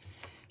store?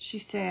 She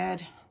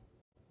said,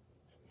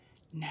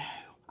 no,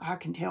 I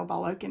can tell by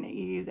looking at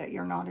you that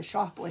you're not a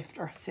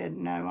shoplifter. I said,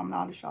 no, I'm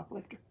not a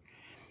shoplifter.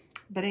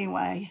 But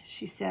anyway,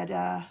 she said,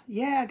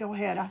 yeah, go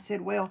ahead. I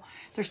said, well,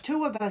 there's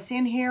 2 of us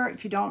in here.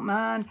 If you don't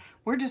mind,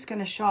 we're just going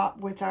to shop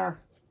with our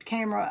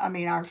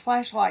our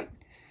flashlight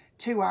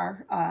to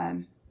our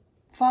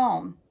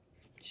phone.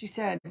 She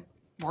said,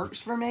 works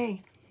for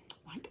me.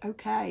 Like,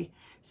 okay.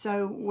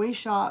 So we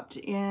shopped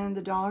in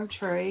the Dollar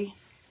Tree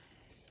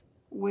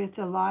with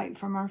the light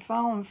from our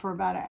phone for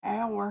about an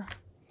hour,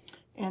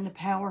 and the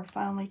power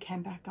finally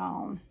came back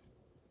on.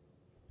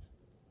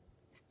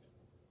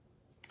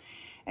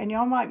 And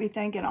y'all might be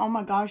thinking, oh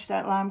my gosh,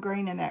 that lime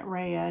green and that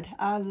red.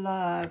 I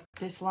love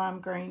this lime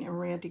green and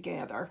red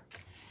together.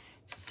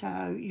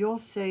 So you'll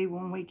see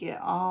when we get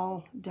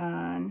all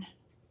done.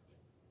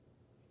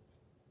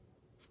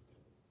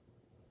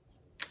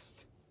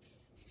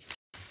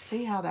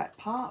 See how that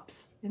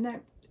pops? Isn't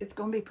that, it's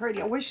going to be pretty.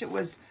 I wish it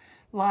was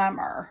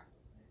limer.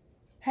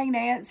 Hey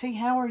Nancy,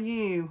 how are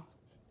you?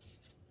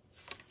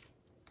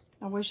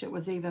 I wish it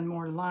was even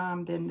more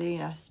lime than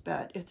this,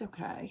 but it's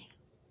okay.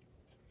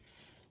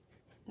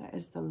 That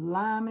is the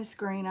limest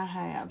green I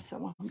have,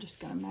 so I'm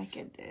just going to make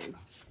it do.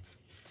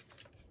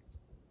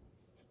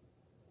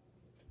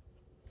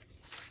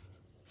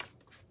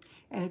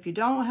 And if you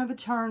don't have a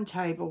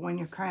turntable when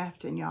you're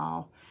crafting,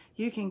 y'all,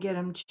 you can get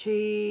them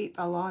cheap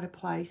a lot of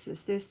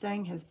places. This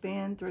thing has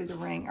been through the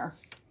ringer,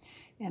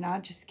 and I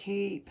just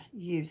keep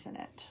using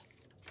it.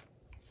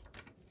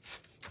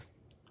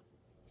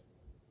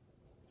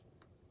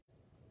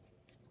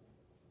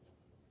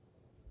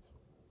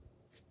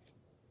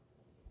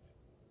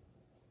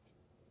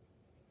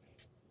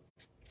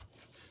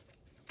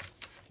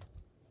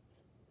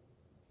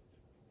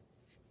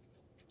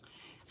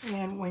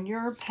 And when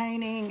you're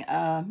painting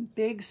a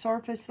big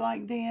surface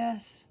like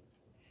this,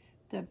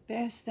 the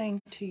best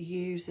thing to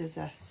use is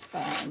a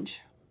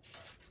sponge.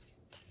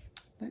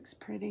 Looks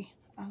pretty.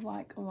 I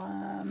like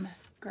lime,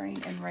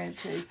 green, and red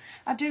too.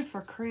 I do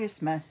for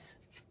Christmas.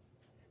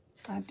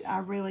 I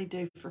really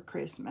do for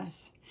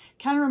Christmas.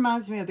 Kind of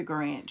reminds me of the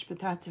Grinch, but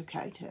that's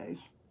okay too.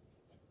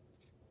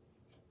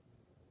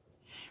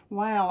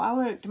 Wow, I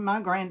looked,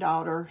 my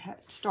granddaughter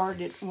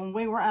started, when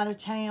we were out of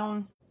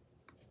town,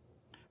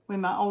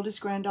 when my oldest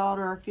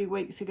granddaughter a few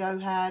weeks ago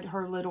had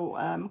her little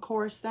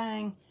chorus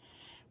thing,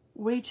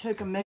 we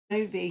took a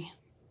movie,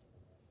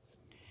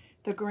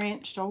 The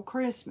Grinch Stole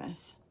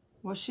Christmas.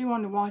 Well, she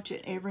wanted to watch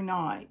it every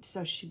night,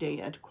 so she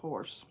did, of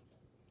course.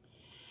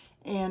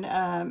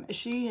 And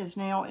she is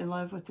now in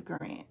love with the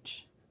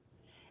Grinch.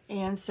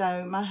 And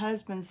so my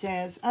husband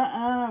says,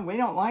 we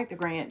don't like the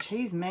Grinch.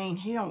 He's mean.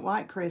 He don't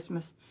like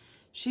Christmas.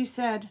 She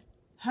said,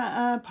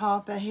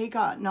 Papa, he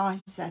got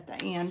nice at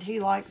the end. He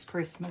likes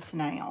Christmas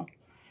now.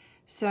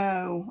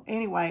 So,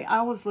 anyway,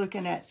 I was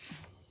looking at,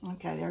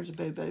 okay, there's a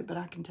boo-boo, but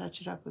I can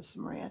touch it up with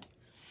some red.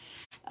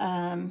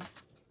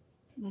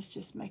 Let's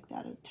just make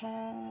that a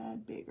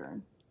tad bigger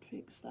and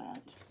fix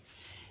that.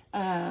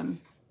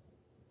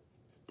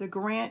 The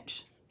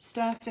Grinch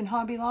stuff in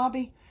Hobby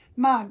Lobby,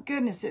 my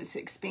goodness, it's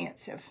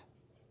expensive.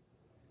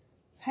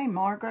 Hey,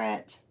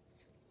 Margaret.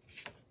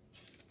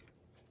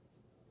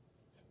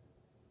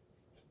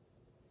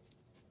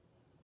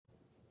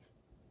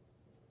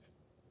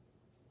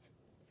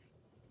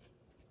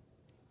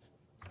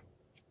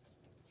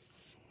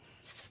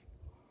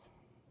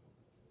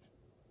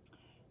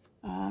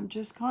 I'm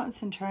just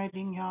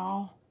concentrating,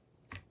 y'all.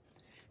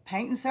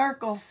 Painting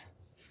circles.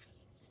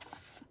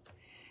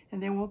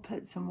 And then we'll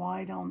put some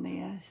white on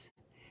this.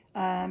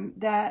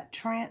 That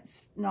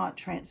not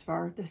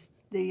transfer,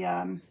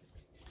 the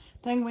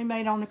thing we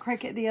made on the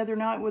Cricut the other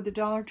night with the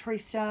Dollar Tree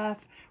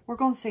stuff, we're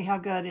going to see how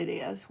good it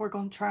is. We're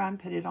going to try and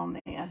put it on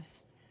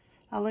this.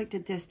 I looked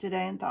at this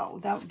today and thought,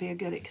 well, that would be a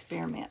good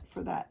experiment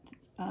for that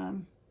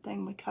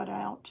thing we cut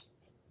out.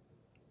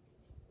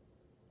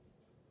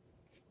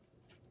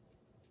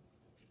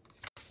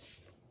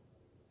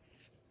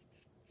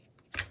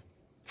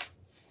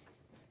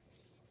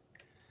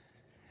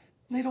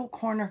 Little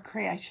Corner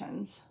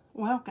Creations.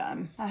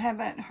 Welcome. I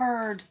haven't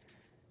heard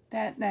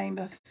that name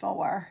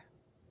before.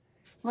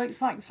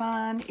 Looks like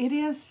fun. It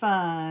is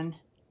fun.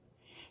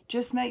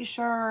 Just make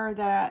sure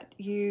that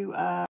you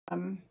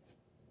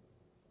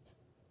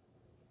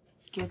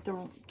get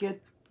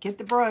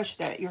the brush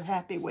that you're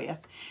happy with.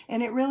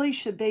 And it really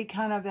should be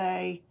kind of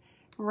a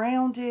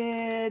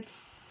rounded,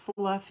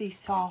 fluffy,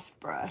 soft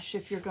brush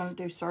if you're going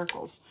to do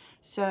circles.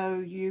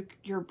 So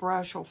your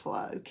brush will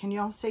flow. Can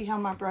y'all see how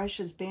my brush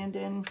is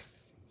bending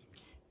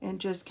and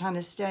just kind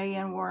of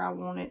staying where I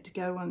want it to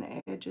go on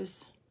the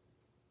edges?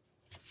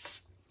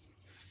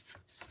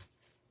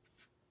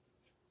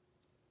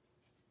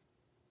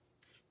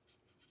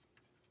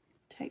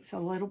 Takes a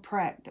little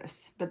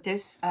practice, but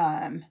this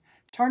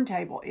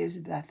turntable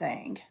is the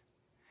thing.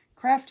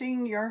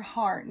 Crafting your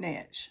heart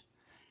niche.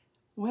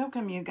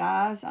 Welcome, you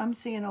guys. I'm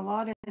seeing a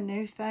lot of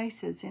new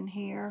faces in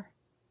here.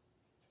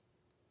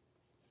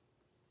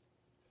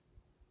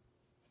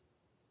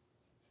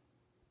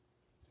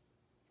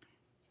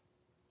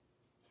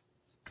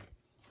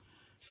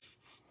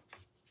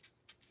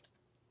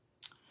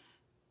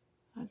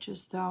 I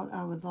just thought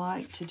I would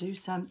like to do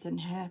something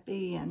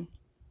happy, and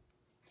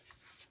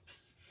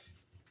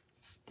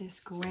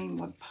this green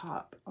would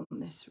pop on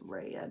this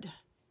red.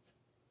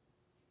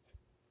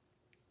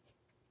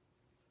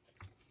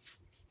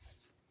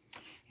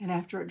 And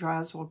after it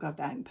dries, we'll go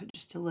back and put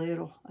just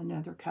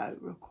another coat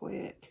real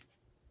quick.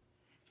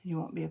 And you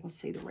won't be able to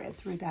see the red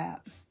through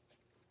that.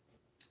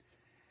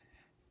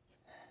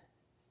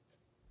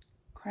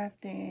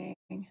 Crafting.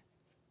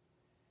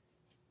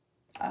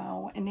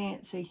 Oh, and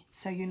Nancy.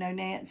 So you know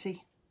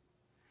Nancy.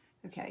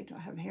 Okay, do I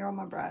have hair on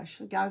my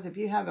brush? Guys, if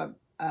you have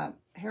a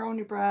hair on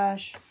your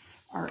brush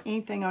or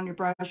anything on your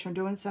brush or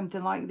doing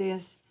something like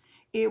this,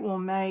 it will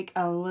make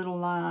a little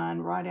line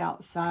right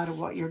outside of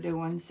what you're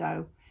doing.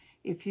 So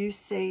if you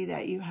see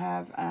that you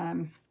have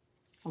a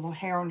little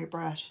hair on your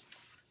brush,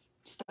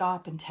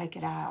 stop and take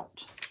it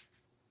out.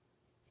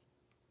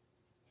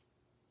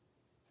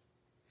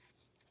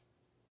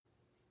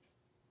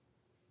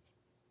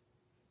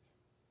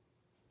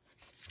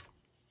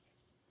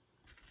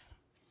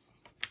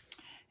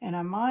 And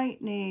I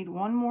might need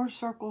one more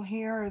circle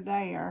here or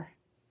there.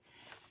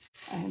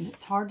 And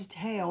it's hard to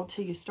tell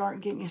till you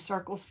start getting your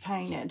circles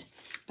painted.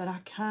 But I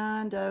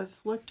kind of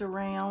looked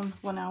around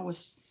when I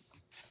was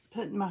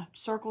putting my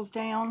circles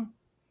down.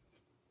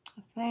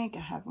 I think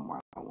I have them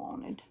where I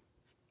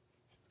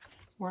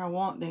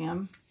want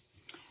them.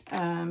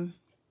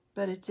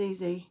 But it's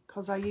easy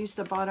because I use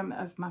the bottom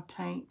of my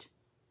paint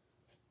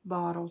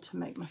bottle to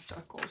make my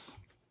circles.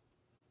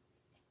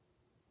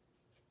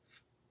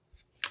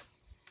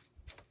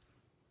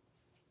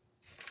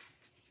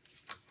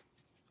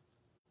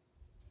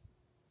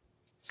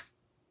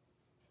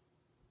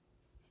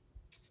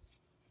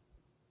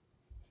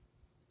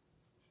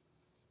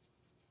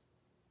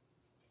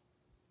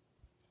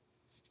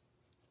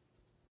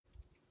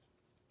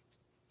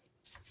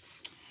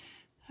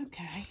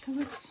 Okay, it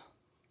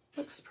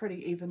looks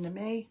pretty even to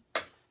me.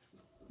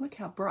 Look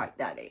how bright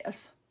that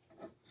is.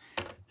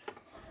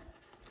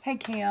 Hey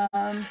Kim,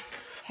 how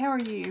are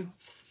you?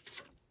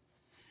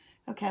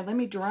 Okay, let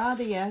me dry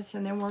this,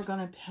 and then we're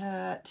gonna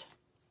put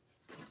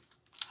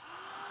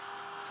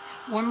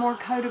one more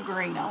coat of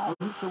green on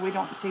so we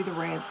don't see the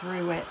red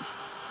through it.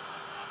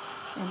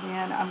 And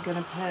then I'm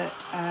gonna put,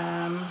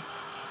 I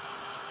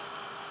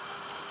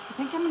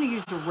think I'm gonna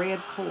use a red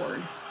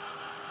cord.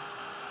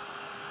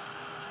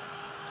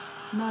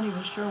 I'm not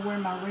even sure where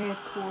my red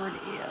cord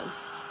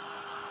is.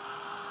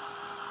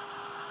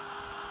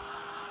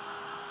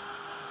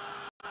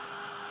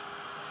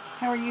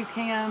 How are you,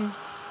 Kim?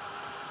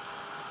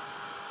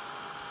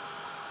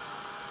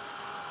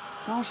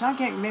 Gosh, I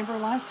can't remember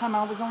last time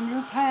I was on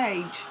your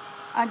page.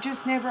 I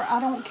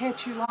don't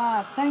catch you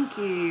live. Thank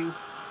you.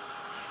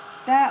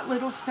 That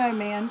little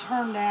snowman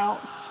turned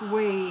out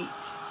sweet.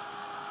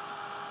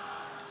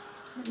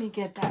 Let me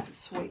get that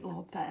sweet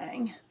little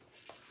thing.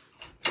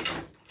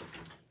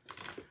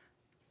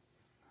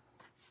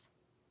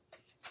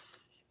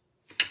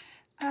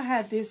 I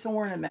had this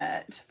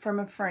ornament from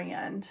a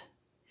friend,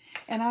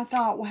 and I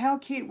thought, well, how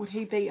cute would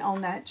he be on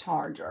that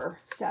charger?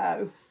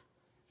 So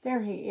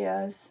there he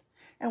is.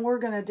 And we're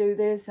going to do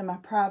this in my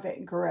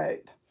private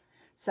group.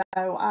 So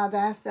I've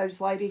asked those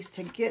ladies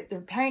to get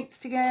their paints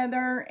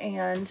together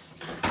and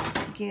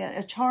get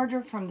a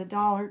charger from the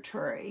Dollar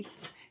Tree.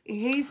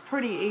 He's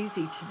pretty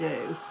easy to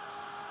do.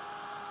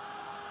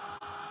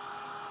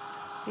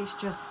 He's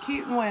just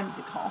cute and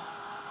whimsical.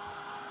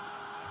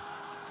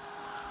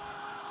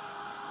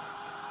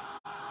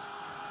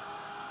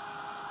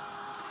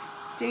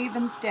 Steve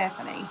and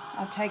Stephanie.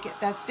 I take it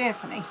that's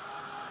Stephanie.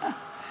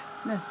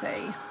 Let's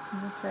see.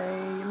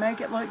 You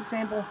make it look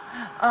simple.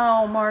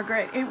 Oh,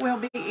 Margaret, it will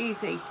be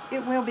easy.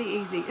 It will be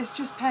easy. It's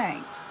just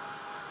paint.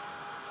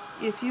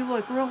 If you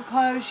look real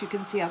close, you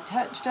can see I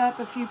touched up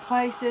a few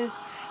places.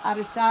 I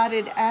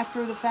decided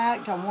after the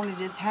fact I wanted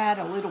his hat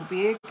a little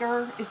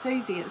bigger. It's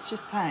easy. It's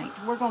just paint.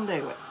 We're going to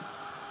do it.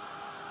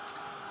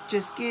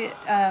 Just get,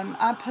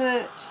 I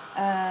put,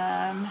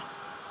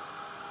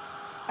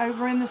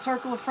 over in the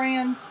circle of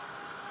friends,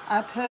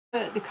 I put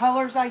the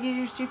colors I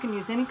used. You can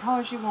use any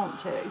colors you want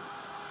to.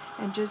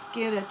 And just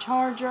get a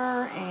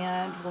charger,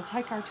 and we'll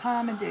take our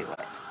time and do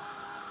it.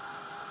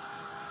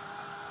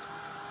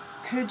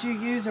 Could you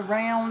use a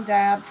round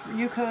dab?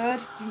 You could.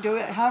 You can do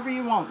it however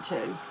you want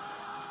to.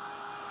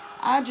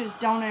 I just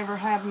don't ever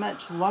have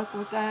much luck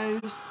with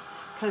those,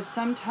 because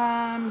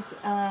sometimes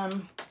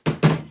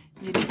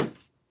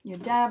you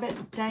dab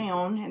it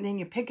down and then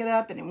you pick it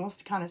up and it wants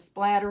to kind of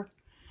splatter.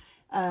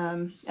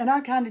 And I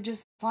kind of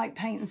just like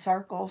painting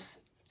circles.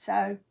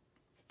 So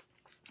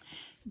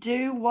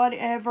do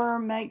whatever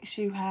makes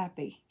you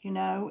happy. You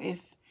know,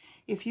 if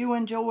If you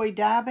enjoy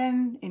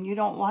dabbing and you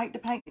don't like to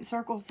paint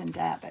circles, then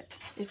dab it.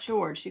 It's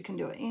yours. You can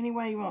do it any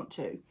way you want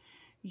to.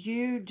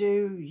 You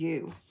do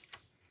you.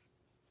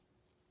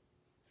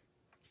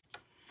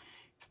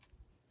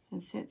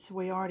 And since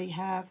we already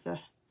have the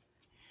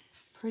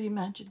pretty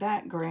much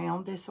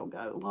background, this will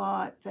go a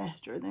lot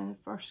faster than the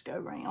first go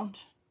round.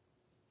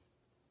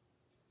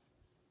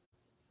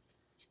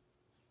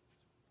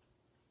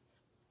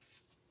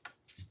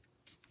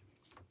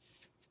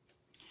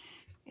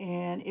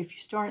 And if you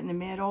start in the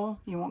middle,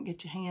 you won't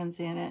get your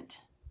hands in it.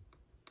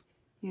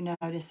 You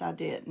notice I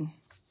didn't.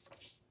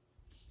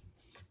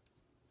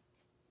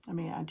 I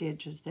mean, I did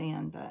just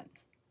then, but.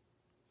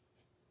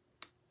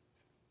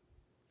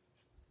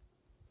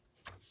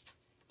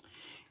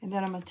 And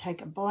then I'm going to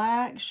take a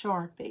black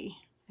Sharpie,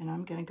 and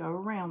I'm going to go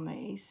around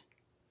these.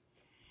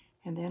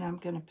 And then I'm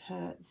going to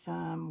put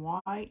some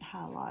white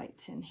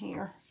highlights in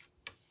here.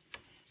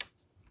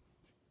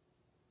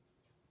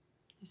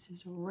 This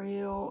is a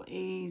real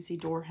easy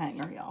door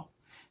hanger, y'all.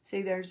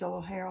 See, there's a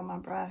little hair on my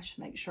brush.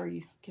 Make sure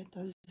you get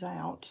those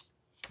out.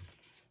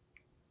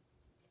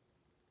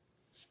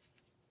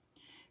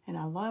 And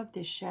I love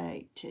this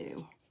shape,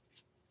 too.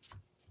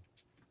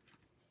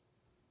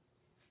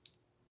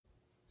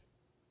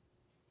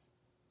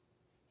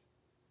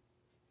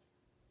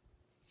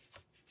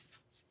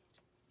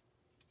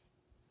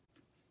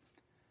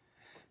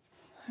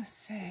 Let's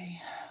see.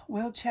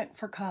 We'll check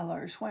for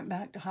colors. Went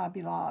back to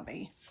Hobby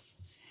Lobby.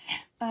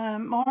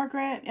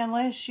 Margaret,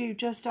 unless you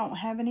just don't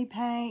have any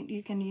paint,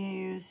 you can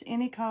use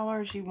any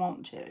colors you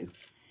want to.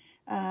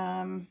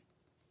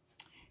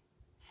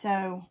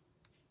 So,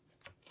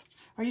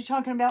 are you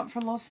talking about for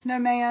Little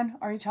Snowman,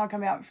 or are you talking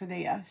about for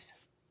this?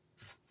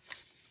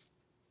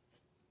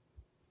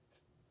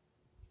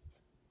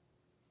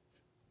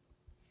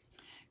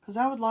 Because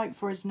I would like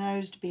for his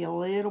nose to be a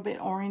little bit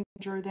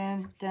oranger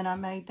than I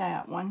made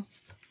that one.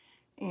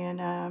 And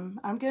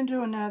I'm going to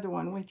do another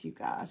one with you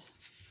guys.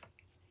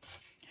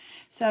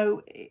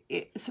 So,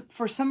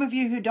 for some of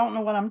you who don't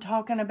know what I'm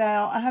talking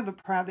about, I have a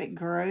private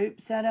group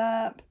set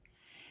up.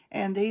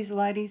 And these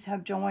ladies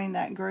have joined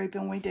that group,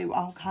 and we do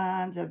all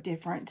kinds of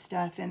different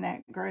stuff in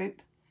that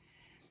group.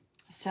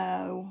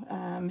 So,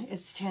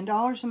 it's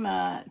 $10 a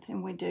month,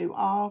 and we do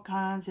all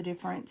kinds of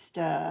different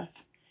stuff.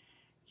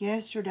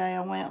 Yesterday,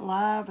 I went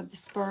live at the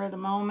spur of the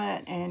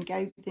moment and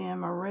gave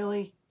them a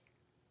really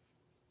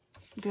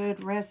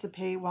good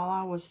recipe while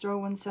I was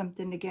throwing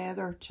something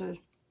together to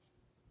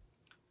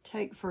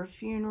take for a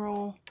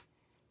funeral.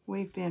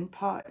 We've been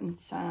potting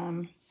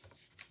some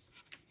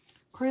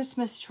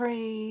Christmas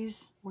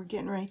trees. We're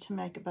getting ready to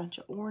make a bunch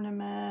of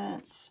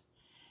ornaments,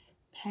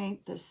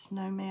 paint the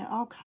snowman,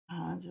 all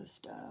kinds of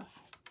stuff.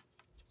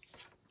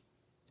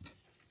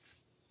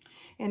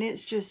 And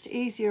it's just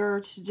easier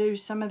to do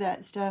some of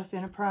that stuff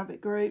in a private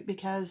group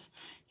because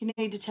you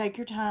need to take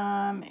your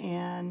time,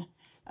 and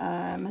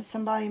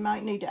somebody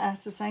might need to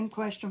ask the same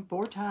question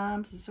 4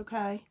 times. It's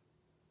okay.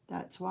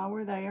 That's why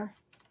we're there.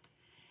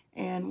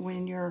 And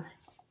when you're,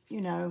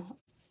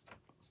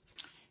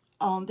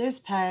 on this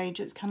page,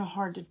 it's kind of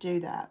hard to do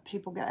that.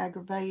 People get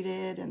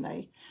aggravated and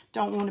they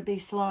don't want to be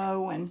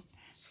slow and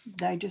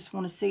they just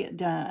want to see it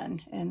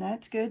done. And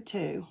that's good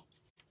too.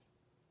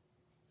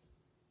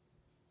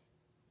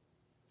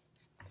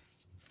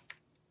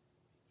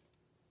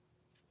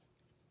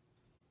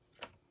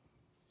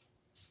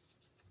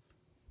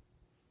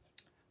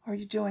 Are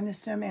you doing the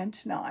snowman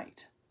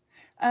tonight?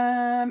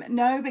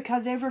 No,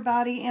 because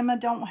everybody, Emma,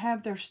 don't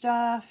have their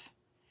stuff.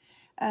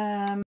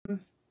 As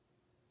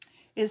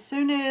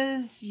soon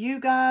as you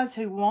guys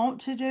who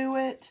want to do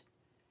it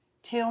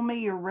tell me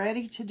you're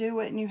ready to do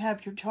it and you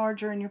have your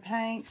charger and your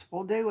paints,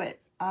 we'll do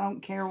it. I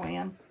don't care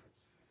when.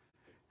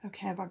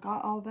 Okay, have I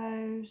got all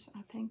those?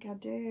 I think I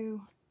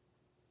do.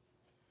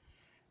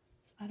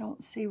 I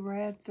don't see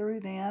red through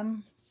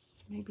them.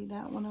 Maybe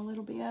that one a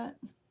little bit.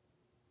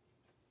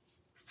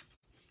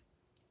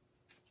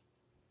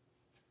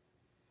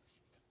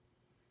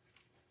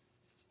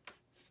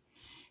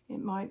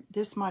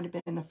 This might have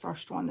been the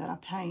first one that I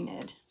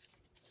painted.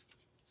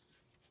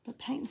 But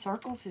painting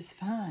circles is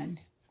fun.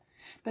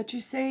 But you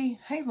see,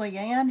 hey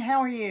Leanne, how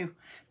are you?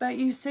 But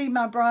you see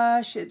my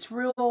brush, it's a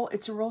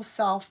real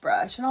soft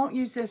brush. I don't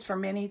use this for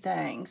many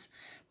things,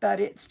 but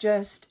it's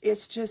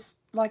just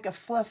like a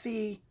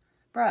fluffy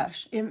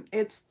brush.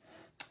 It's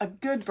a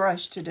good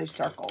brush to do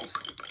circles.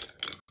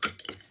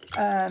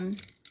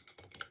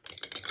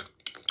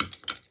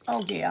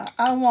 Oh yeah,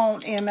 I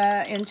won't,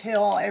 Emma,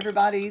 until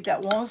everybody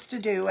that wants to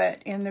do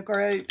it in the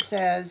group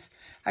says,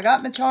 I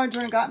got my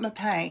charger and got my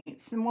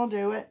paints, and we'll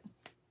do it.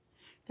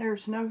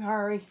 There's no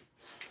hurry.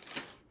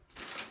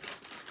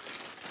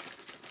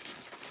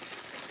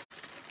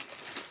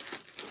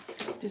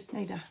 Just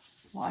need a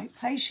wipe.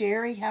 Hey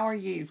Sherry, how are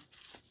you?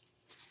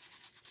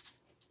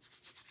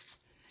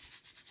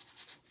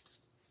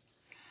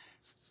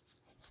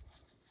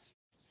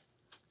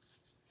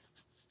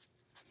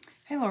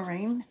 Hey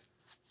Lorena.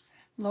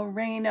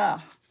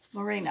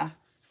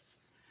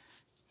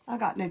 I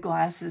got new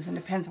glasses, and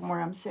depends on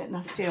where I'm sitting,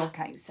 I still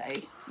can't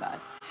see. But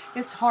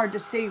it's hard to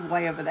see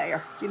way over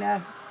there, you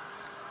know.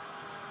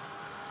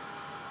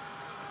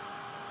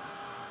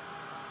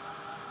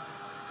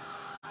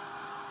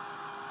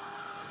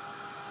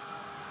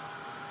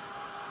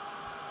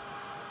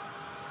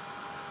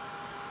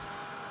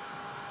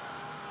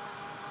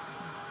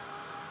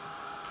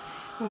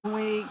 When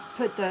we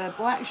put the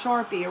black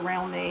Sharpie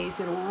around these,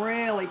 it'll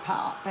really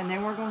pop. And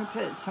then we're going to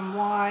put some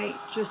white,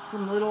 just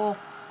some little,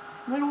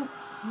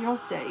 you'll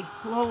see,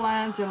 little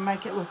lines that'll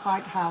make it look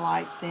like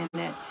highlights in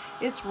it.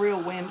 It's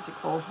real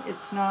whimsical.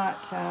 It's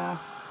not,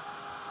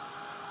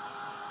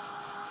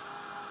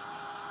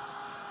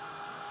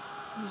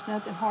 there's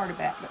nothing hard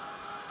about it.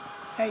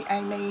 Hey,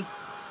 Amy.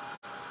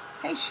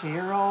 Hey,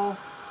 Cheryl.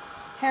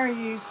 How are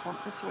you,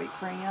 sweet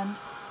friend?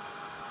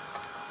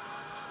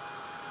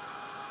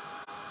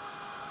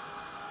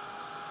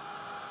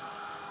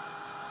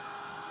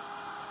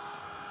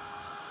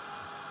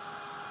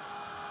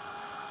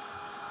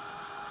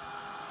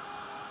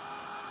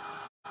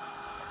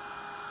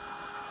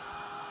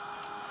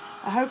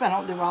 I hope I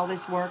don't do all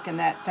this work and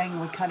that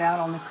thing we cut out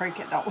on the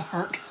Cricut don't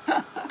work.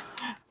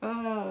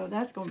 Oh,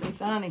 that's going to be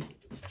funny.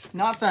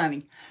 Not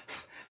funny.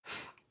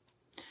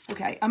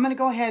 Okay, I'm going to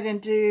go ahead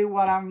and do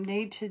what I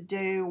need to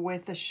do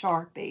with the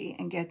Sharpie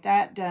and get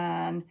that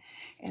done.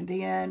 And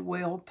then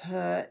we'll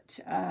put...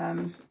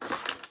 let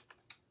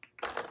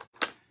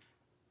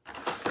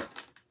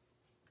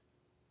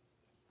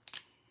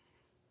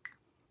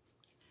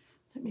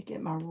me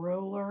get my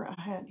ruler.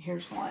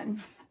 Here's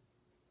one.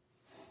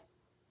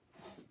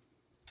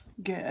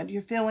 Good.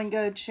 You're feeling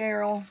good,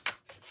 Cheryl?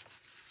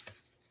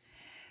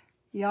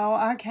 Y'all,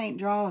 I can't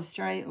draw a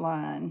straight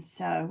line,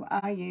 so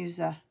I use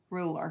a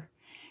ruler.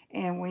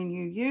 And when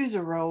you use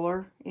a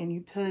ruler and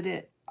you put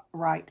it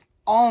right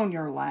on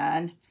your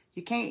line,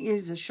 you can't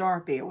use a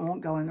Sharpie. It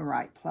won't go in the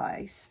right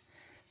place.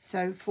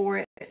 So for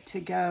it to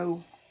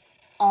go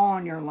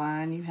on your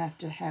line, you have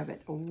to have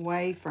it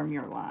away from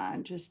your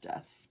line, just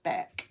a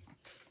speck.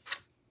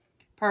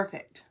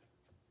 Perfect.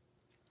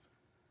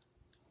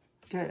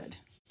 Good.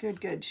 Good,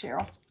 good,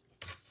 Cheryl.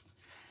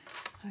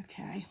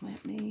 Okay,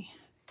 let me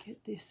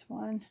get this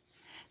one.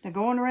 Now,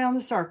 going around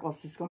the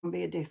circles is going to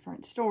be a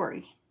different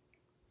story.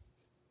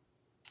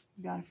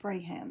 We've got to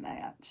freehand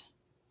that.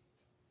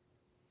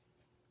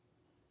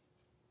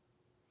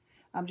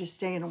 I'm just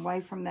staying away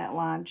from that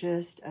line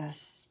just a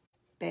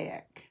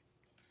speck.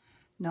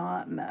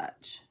 Not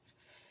much.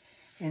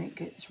 And it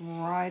gets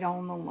right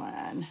on the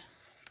line.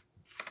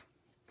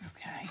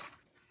 Okay.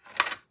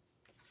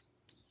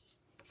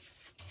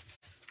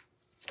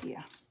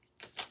 Yeah.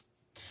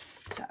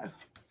 So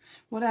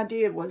what I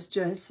did was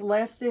just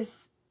left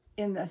this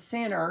in the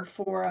center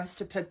for us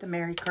to put the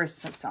Merry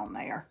Christmas on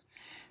there.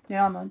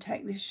 Now I'm going to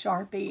take this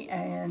Sharpie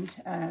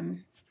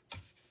and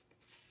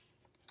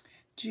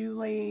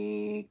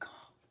Julie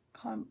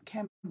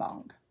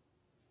Kambong.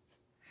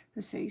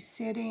 Let's see,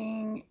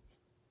 sitting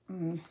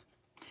in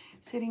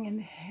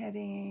the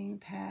heading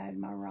pad,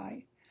 my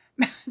right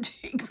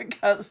cheek,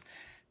 because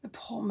the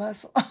pull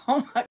muscle.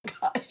 Oh my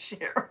gosh,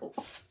 Cheryl.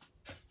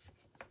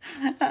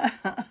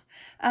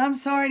 I'm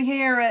sorry to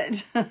hear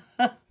it.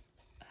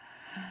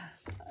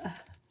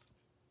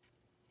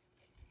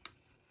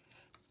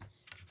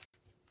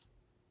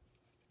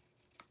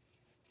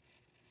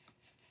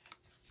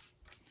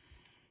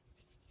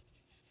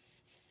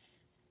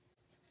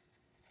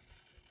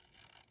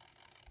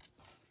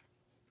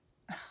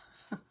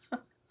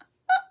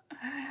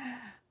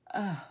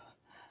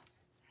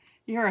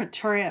 You're a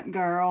trip,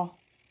 girl.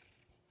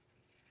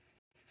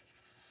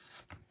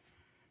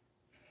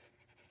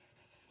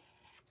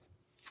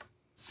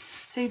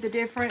 See the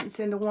difference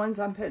in the ones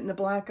I'm putting the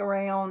black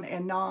around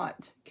and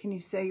not? Can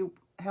you see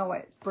how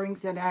it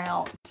brings it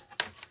out?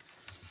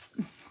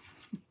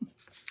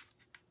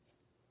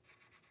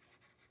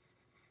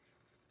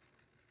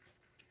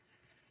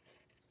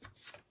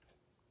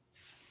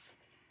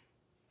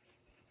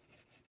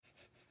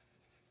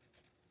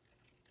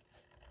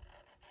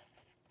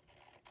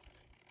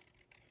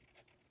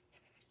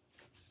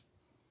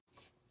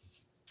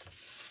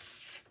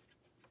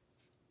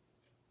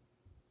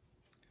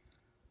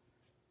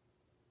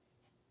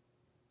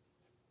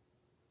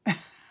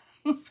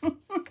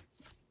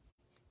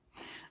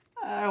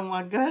 Oh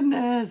my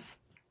goodness.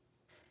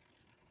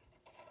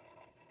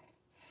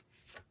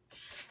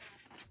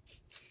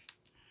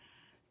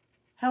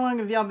 How long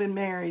have y'all been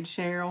married,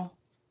 Cheryl?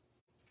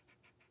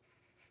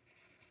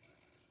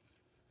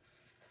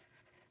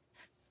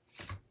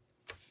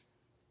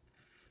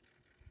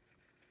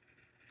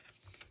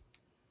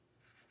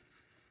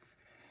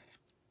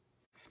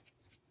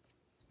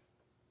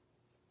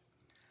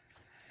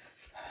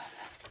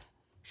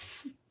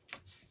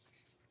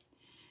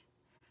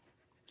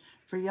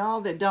 For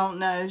y'all that don't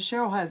know,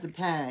 Cheryl has a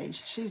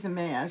page. She's a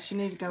mess. You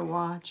need to go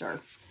watch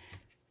her.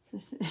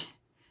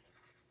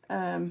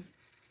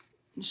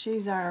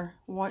 She's our,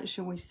 what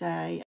should we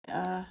say?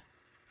 I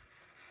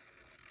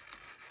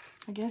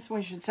guess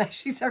we should say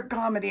she's our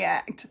comedy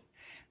act.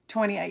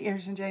 28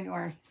 years in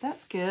January.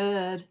 That's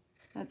good.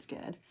 That's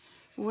good.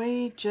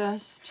 We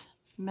just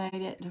made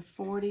it to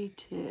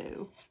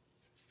 42.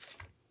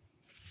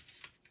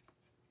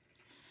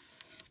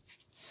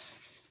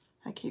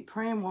 I keep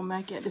praying we'll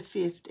make it to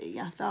 50.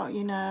 I thought,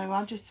 you know,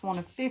 I just want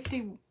a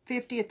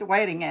 50th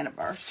wedding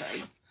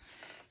anniversary.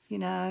 You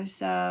know,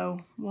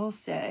 so we'll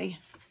see.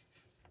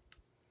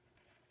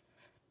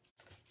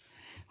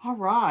 All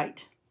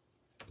right.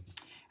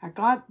 I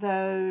got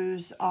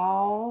those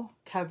all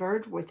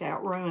covered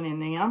without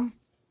ruining them.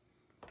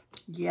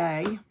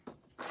 Yay.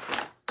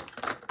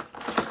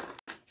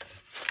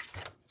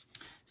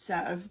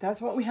 So that's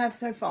what we have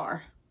so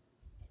far.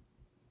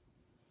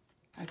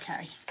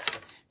 Okay.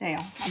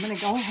 Now, I'm going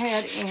to go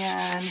ahead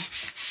and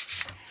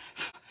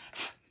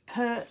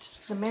put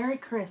the Merry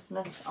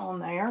Christmas on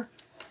there.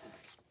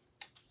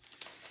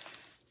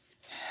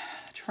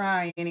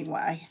 Try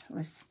anyway.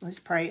 Let's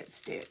pray it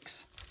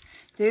sticks.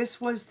 This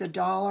was the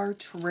Dollar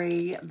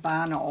Tree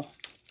vinyl.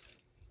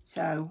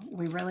 So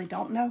we really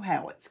don't know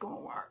how it's going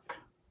to work.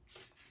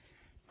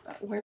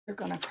 But we're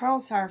going to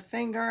cross our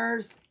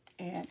fingers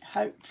and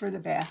hope for the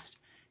best.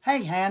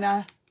 Hey,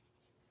 Hannah.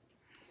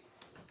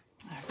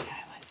 Okay,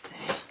 let's see.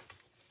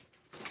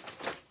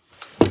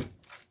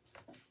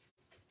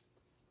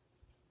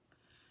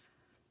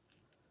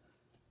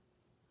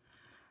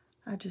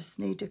 I just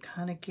need to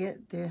kind of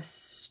get this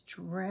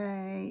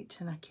straight,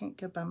 and I can't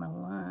go by my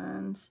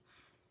lines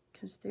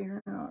because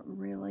they're not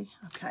really.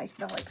 Okay,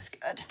 that looks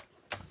good.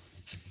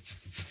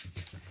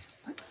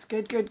 Looks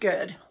good, good,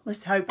 good.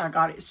 Let's hope I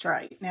got it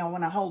straight. Now,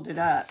 when I hold it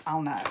up,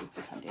 I'll know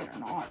if I did or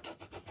not.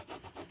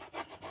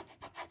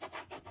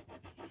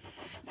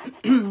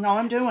 All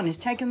I'm doing is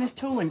taking this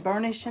tool and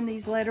burnishing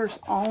these letters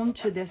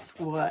onto this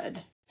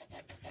wood.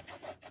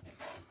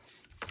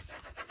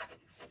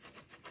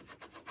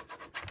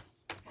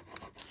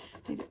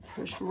 Need to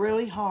push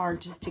really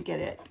hard just to get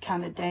it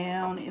kind of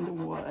down in the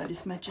wood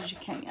as much as you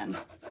can.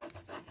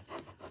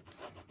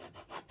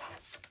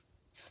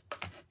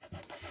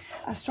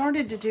 I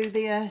started to do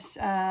this,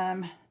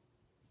 I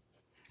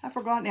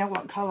forgot now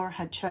what color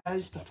I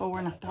chose before,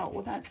 and I thought,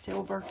 well, that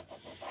silver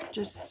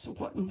just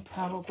wouldn't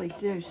probably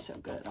do so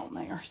good on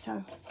there.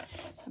 So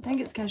I think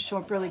it's going to show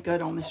up really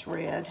good on this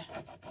red.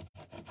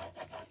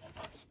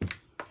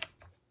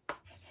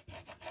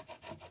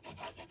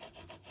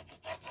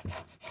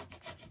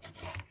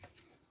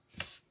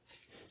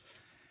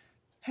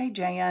 Hey,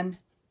 Jan.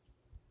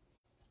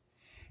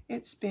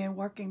 It's been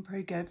working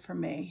pretty good for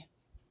me.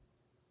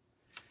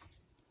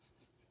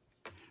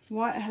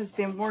 What has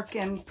been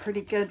working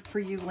pretty good for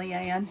you,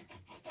 Leanne?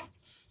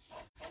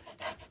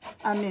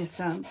 I missed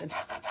something.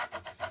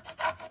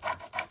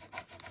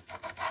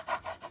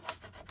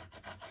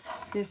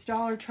 This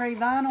Dollar Tree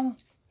vinyl.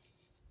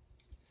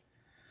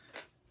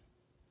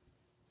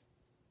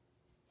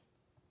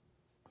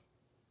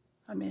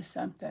 I missed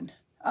something.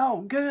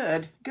 Oh,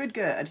 good. Good,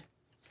 good.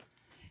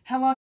 How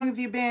long have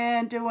you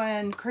been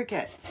doing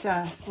Cricut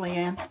stuff,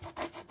 Leanne?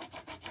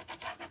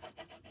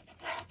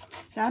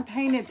 I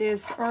painted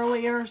this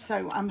earlier,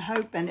 so I'm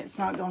hoping it's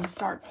not going to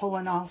start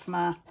pulling off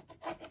my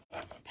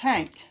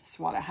paint. That's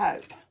what I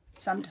hope.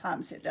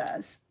 Sometimes it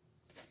does.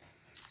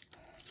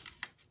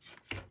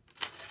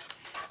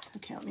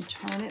 Okay, let me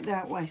turn it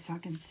that way so I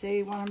can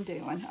see what I'm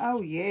doing.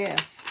 Oh,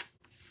 yes.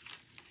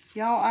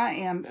 Y'all, I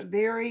am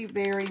very,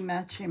 very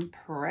much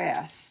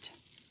impressed.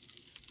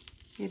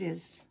 It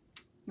is,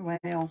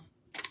 well,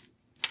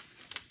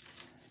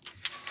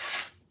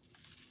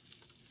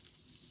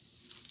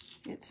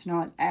 it's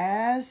not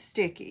as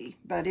sticky,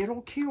 but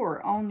it'll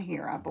cure on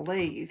here, I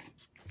believe.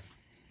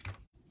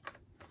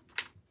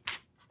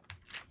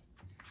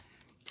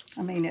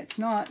 I mean, it's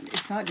not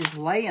just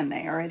laying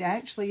there. It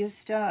actually is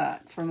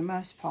stuck for the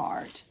most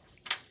part.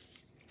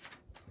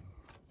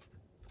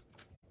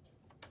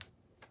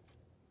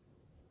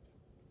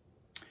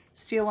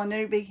 Still a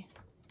newbie?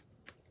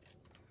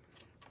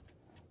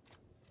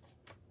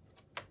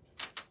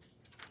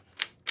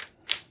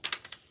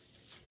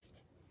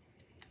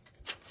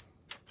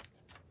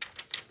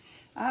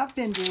 I've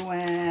been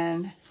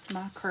doing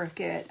my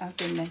Cricut. I've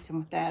been messing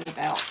with that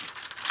about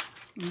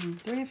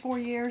 3 or 4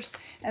 years,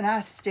 and I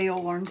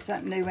still learn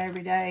something new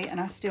every day, and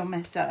I still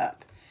mess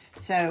up.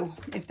 So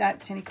if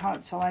that's any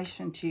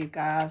consolation to you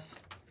guys,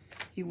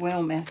 you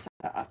will mess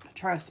up.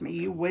 Trust me,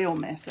 you will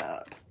mess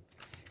up.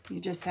 You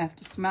just have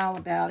to smile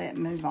about it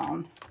and move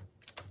on.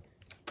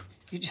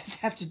 You just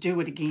have to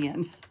do it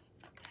again.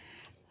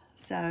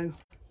 So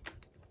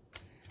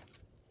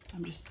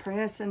I'm just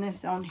pressing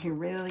this on here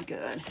really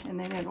good, and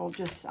then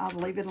I'll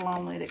leave it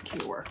alone, let it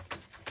cure.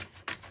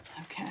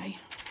 Okay.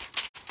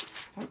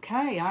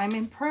 Okay, I'm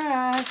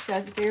impressed.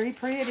 That's very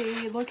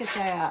pretty. Look at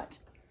that.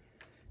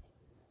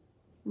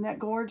 Isn't that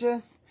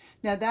gorgeous?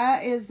 Now,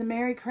 that is the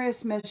Merry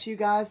Christmas, you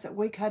guys, that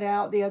we cut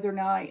out the other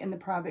night in the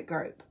private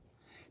group.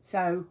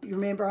 So, you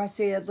remember I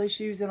said, let's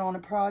use it on a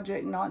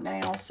project, not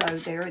now. So,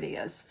 there it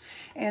is.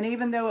 And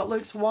even though it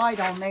looks white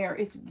on there,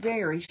 it's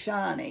very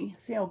shiny.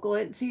 See how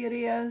glitzy it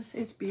is?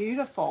 It's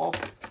beautiful.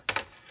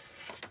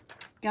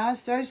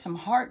 Guys, throw some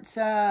hearts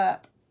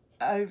up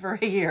over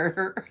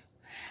here.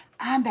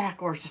 I'm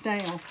backwards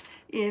now.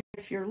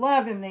 If you're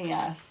loving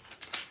this,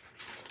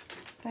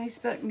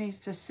 Facebook needs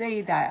to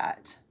see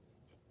that.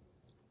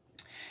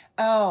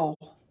 Oh,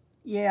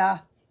 yeah.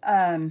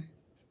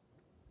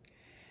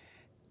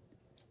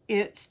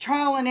 it's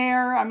trial and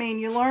error. I mean,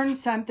 you learn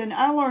something.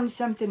 I learn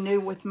something new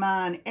with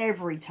mine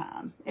every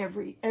time,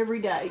 every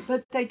day.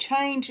 But they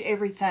change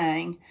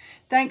everything.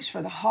 Thanks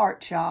for the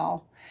heart,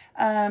 y'all.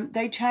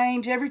 They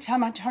change every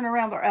time I turn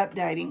around. They're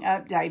updating.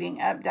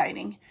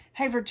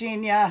 Hey,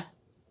 Virginia.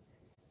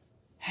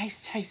 Hey,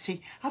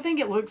 Stacy. I think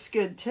it looks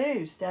good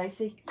too,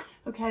 Stacy.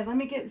 Okay, let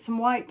me get some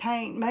white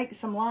paint, make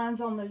some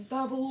lines on those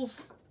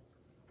bubbles.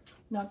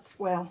 Not,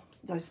 well,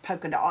 those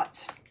polka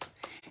dots.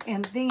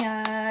 And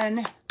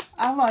then,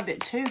 I love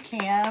it too,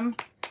 Kim.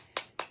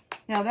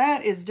 Now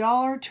that is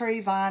Dollar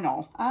Tree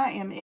vinyl. I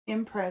am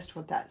impressed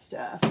with that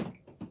stuff.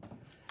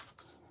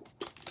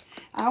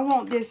 I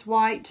want this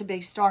white to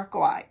be stark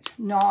white,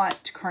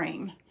 not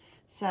cream.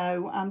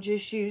 So I'm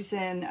just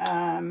using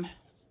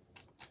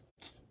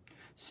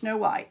Snow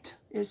White.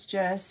 It's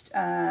just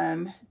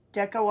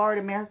Deco Art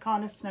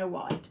Americana Snow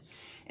White.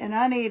 And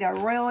I need a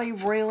really,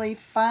 really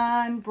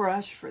fine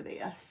brush for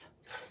this.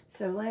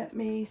 So let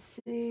me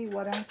see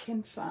what I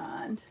can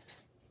find.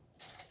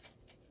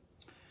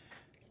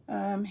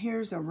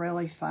 Here's a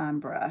really fine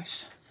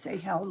brush. See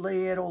how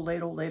little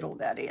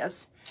that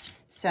is.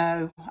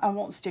 So I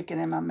won't stick it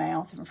in my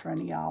mouth in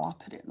front of y'all. I'll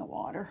put it in the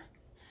water.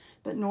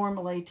 But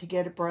normally to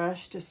get a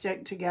brush to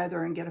stick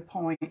together and get a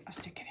point, I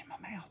stick it in my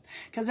mouth.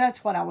 Because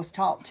that's what I was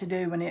taught to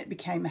do and it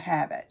became a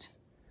habit.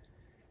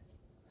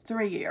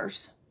 3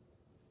 years.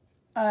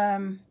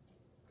 I've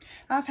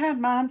had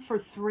mine for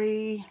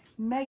 3,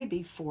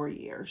 maybe 4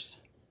 years.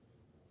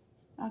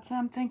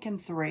 I'm thinking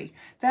 3.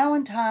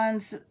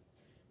 Valentine's,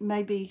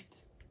 maybe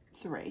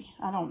 3.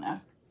 I don't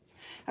know.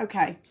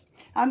 Okay,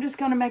 I'm just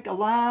going to make a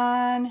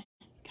line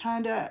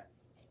kind of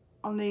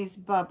on these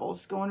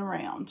bubbles going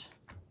around.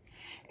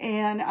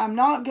 And I'm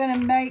not going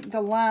to make the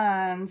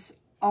lines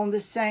on the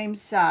same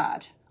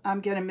side.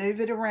 I'm going to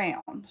move it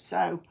around.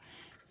 So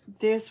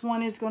this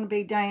one is going to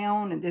be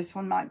down, and this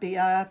one might be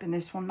up, and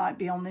this one might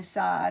be on this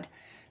side.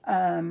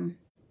 I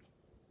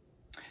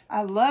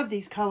love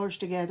these colors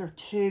together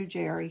too,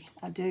 Jerry.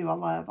 I do. I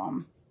love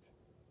them.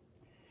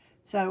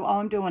 So all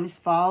I'm doing is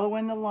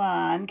following the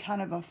line,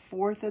 kind of a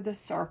fourth of the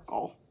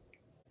circle.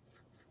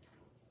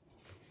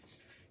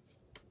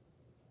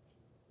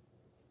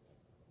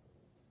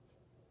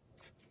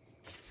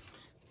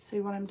 See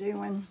what I'm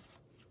doing?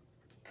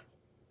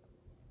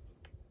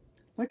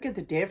 Look at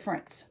the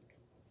difference.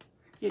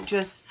 It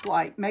just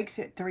like makes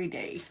it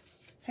 3D.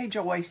 Hey,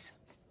 Joyce.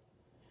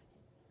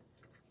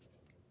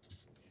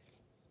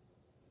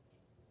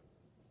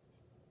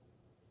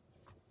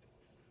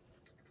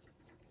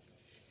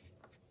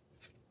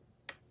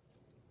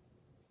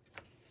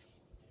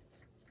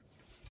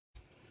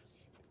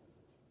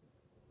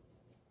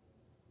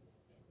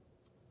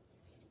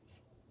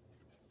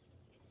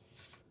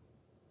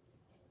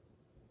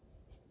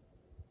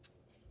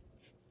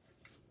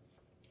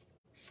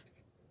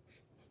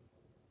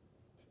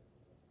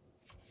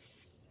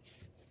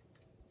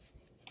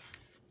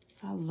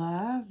 I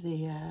love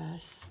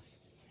this.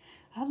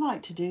 I'd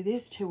like to do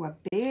this to a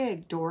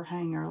big door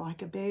hanger,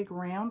 like a big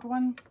round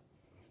one.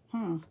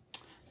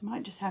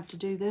 Might just have to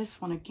do this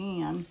one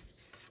again.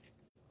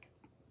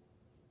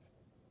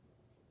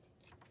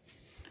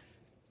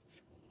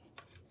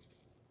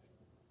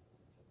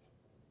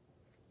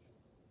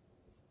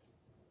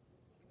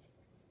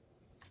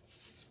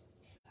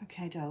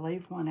 Okay, do I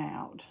leave one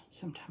out?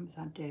 Sometimes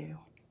I do.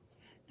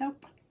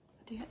 Nope,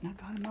 I didn't. I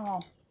got them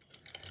all.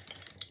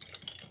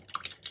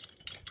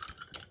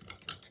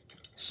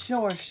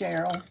 Sure,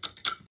 Cheryl.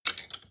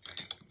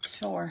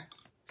 Sure.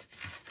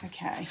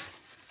 Okay.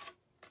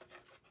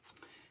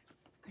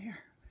 There.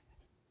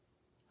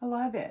 I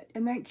love it.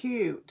 Isn't that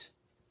cute?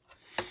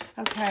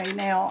 Okay,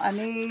 now I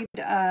need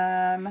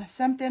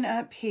something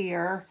up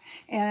here,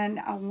 and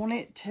I want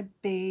it to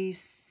be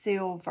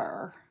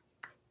silver.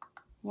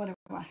 What do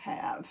I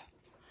have?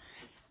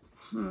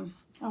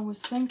 I was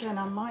thinking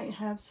I might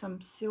have some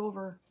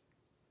silver.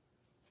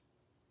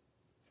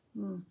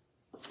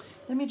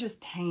 Let me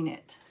just paint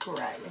it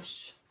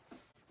grayish.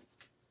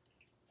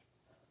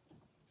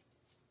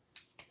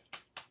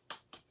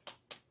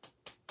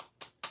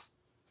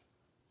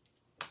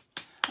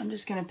 I'm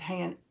just going to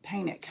paint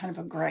it kind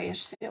of a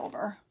grayish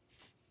silver.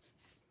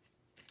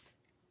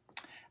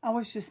 I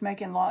was just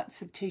making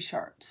lots of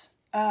t-shirts.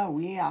 Oh,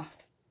 yeah.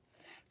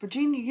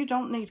 Virginia, you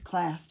don't need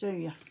class, do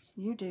you?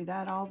 You do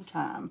that all the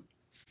time.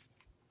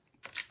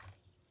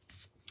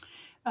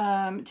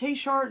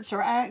 T-shirts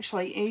are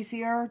actually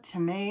easier to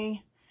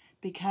me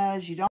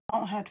because you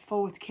don't have to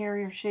fold with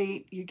carrier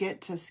sheet. You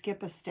get to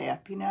skip a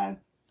step, you know.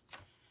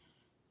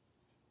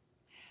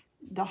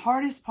 The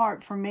hardest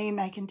part for me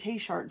making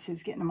t-shirts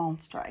is getting them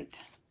on straight.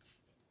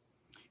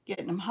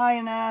 Getting them high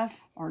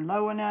enough or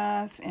low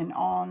enough and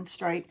on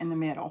straight in the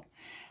middle.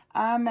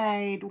 I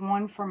made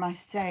one for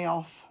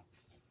myself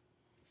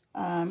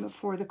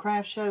for the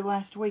craft show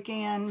last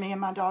weekend. Me and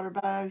my daughter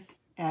both.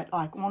 At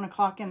like 1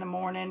 o'clock in the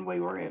morning,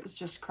 it was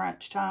just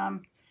crunch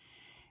time.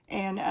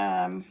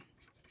 And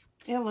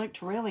it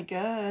looked really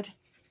good.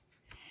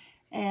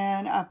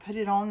 And I put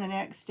it on the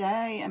next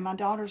day, and my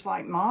daughter's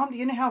like, Mom, do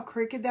you know how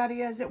crooked that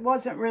is? It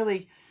wasn't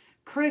really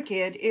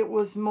crooked, it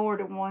was more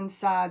to one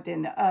side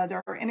than the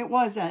other, and it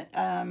wasn't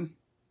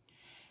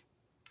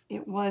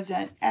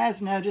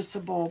as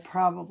noticeable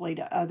probably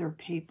to other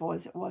people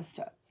as it was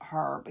to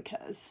her,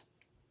 because,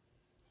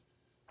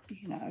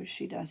 you know,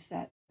 she does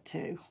that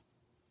too.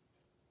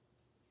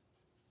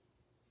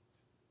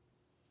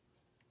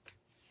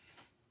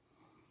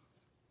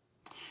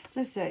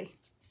 Let's see.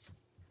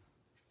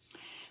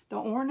 The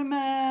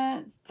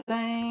ornament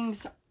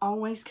things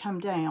always come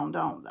down,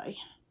 don't they?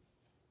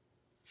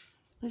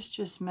 Let's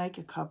just make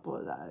a couple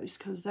of those,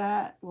 because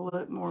that will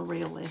look more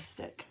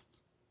realistic.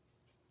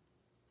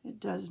 It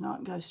does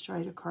not go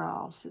straight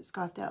across. It's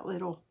got that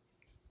little...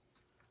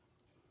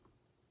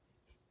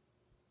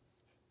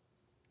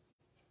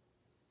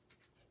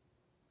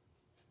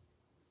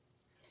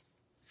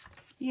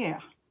 Yeah,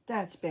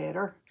 that's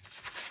better.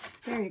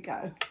 There you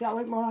go. Does that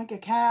look more like a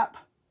cap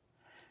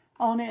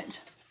on it?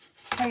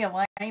 Hey,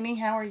 Elaine,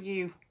 how are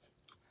you?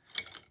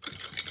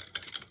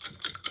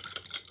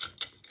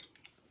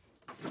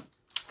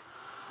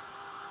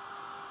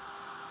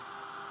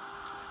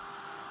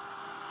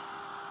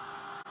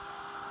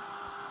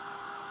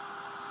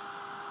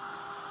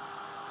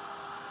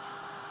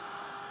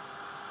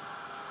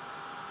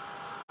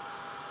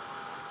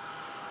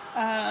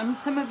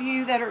 Some of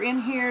you that are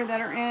in here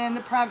that are in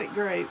the private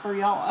group, are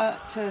y'all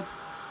up to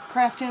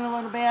crafting a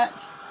little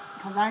bit?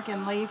 Because I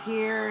can leave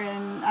here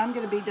and I'm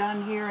going to be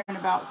done here in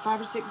about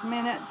 5 or 6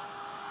 minutes,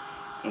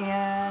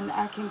 and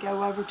I can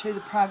go over to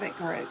the private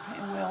group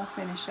and we'll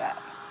finish up.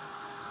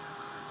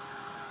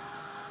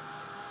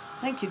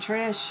 Thank you,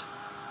 Trish.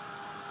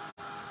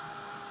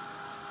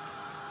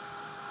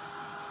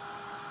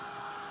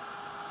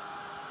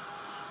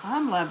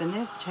 I'm loving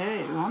this too.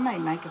 I may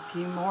make a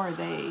few more of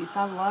these.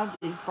 I love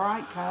these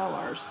bright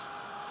colors.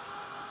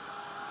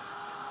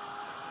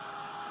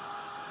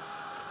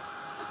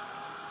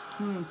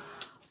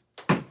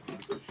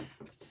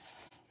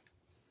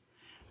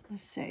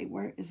 Let's see,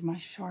 where is my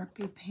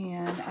Sharpie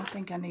pen? I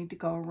think I need to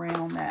go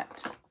around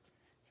that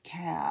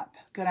cap.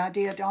 Good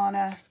idea,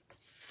 Donna.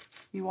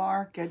 You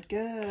are? Good,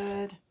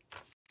 good.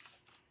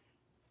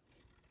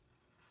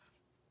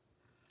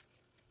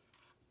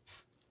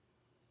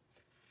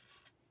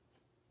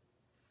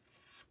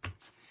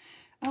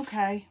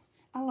 Okay,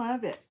 I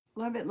love it.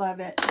 Love it,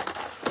 love it.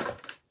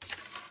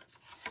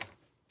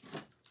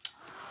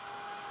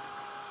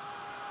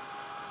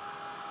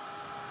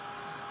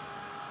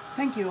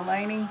 Thank you,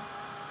 Elaine.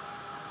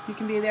 You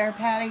can be there,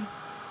 Patty.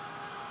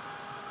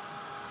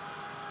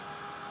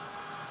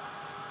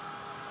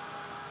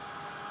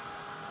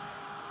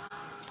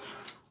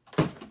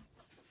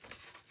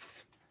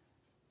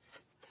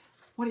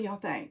 What do y'all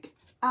think?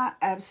 I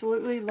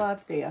absolutely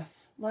love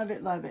this. Love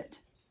it, love it.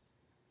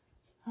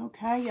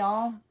 Okay,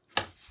 y'all.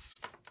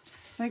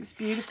 Looks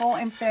beautiful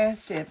and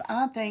festive.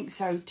 I think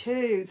so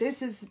too.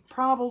 This is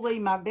probably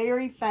my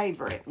very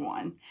favorite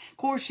one. Of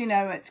course, you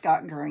know it's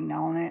got green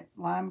on it,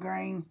 lime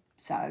green.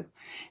 So,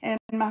 and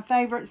my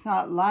favorite's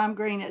not lime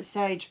green, it's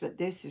sage, but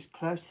this is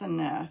close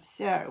enough.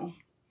 So,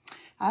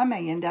 I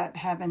may end up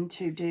having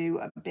to do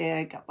a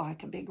big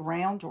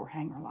round door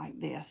hanger like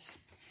this.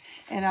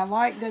 And I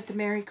like that the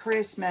Merry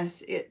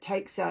Christmas, it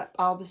takes up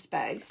all the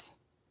space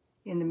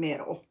in the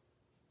middle.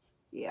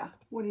 Yeah,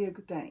 what do you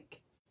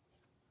think?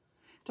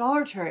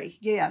 Dollar Tree,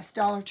 yes,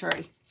 Dollar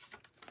Tree.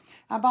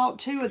 I bought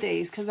 2 of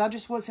these because I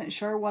just wasn't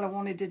sure what I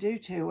wanted to do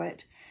to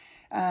it.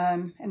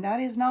 And that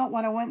is not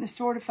what I went in the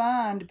store to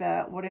find,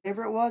 but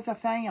whatever it was, I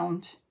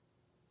found.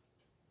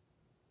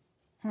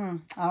 I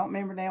don't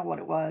remember now what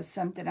it was.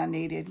 Something I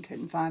needed and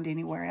couldn't find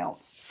anywhere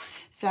else.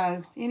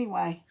 So,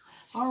 anyway,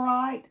 all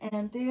right,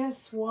 and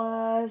this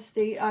was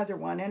the other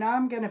one. And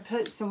I'm going to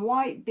put some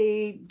white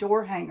bead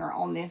door hanger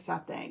on this, I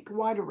think,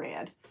 white or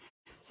red.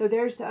 So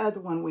there's the other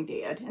one we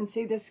did. And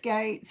see, the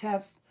skates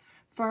have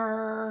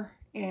fur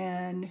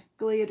and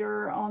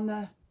glitter on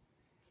the,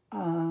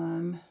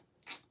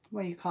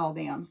 what do you call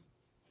them?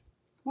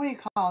 What do you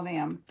call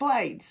them?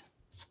 Blades.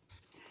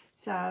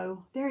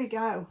 So there you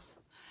go.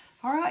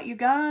 All right, you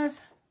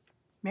guys.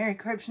 Merry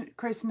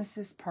Christmas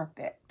is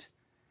perfect.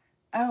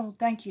 Oh,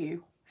 thank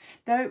you.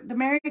 The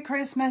Merry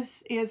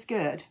Christmas is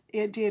good.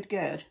 It did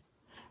good.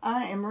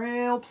 I am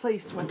real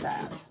pleased with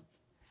that.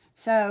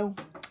 So,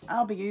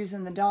 I'll be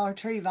using the Dollar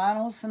Tree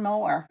vinyl some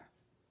more.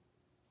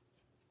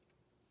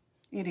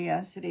 It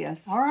is, it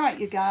is. All right,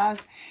 you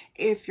guys.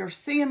 If you're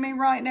seeing me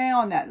right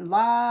now on that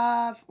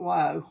live,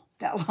 whoa,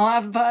 that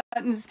live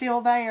button's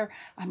still there,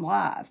 I'm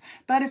live.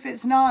 But if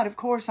it's not, of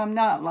course, I'm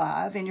not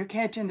live, and you're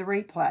catching the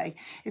replay.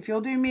 If you'll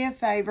do me a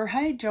favor,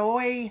 hey,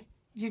 Joy,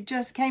 you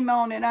just came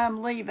on and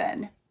I'm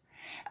leaving.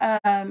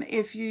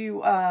 If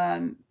you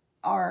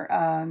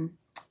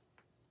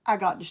I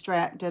got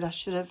distracted. I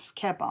should have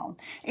kept on.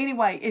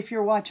 Anyway, if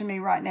you're watching me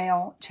right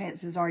now,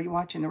 chances are you're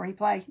watching the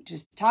replay.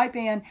 Just type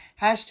in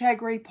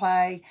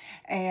 #replay,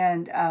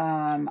 and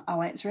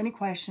I'll answer any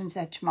questions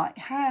that you might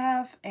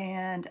have.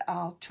 And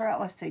I'll try,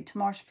 let's see,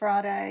 tomorrow's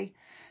Friday.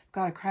 I've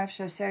got a craft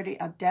show Saturday.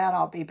 I doubt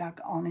I'll be back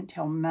on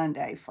until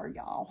Monday for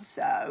y'all.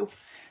 So,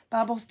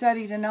 Bible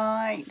study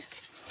tonight.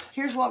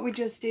 Here's what we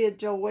just did,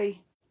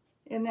 Joey.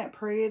 Isn't that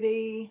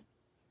pretty?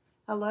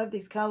 I love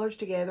these colors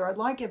together. I'd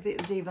like if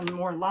it was even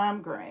more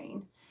lime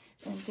green.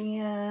 And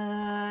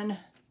then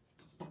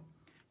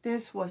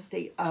this was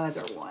the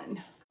other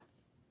one.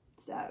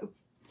 So,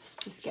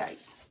 the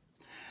skates.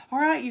 All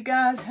right, you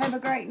guys, have a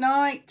great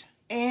night.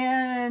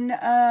 And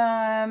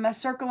my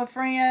circle of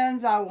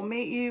friends, I will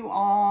meet you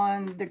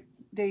on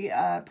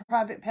the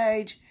private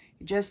page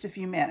in just a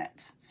few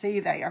minutes. See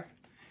you there.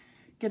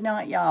 Good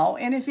night, y'all.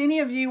 And if any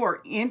of you are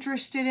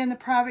interested in the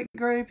private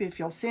group, if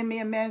you'll send me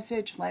a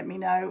message, let me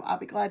know. I'll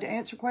be glad to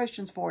answer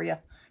questions for you.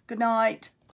 Good night.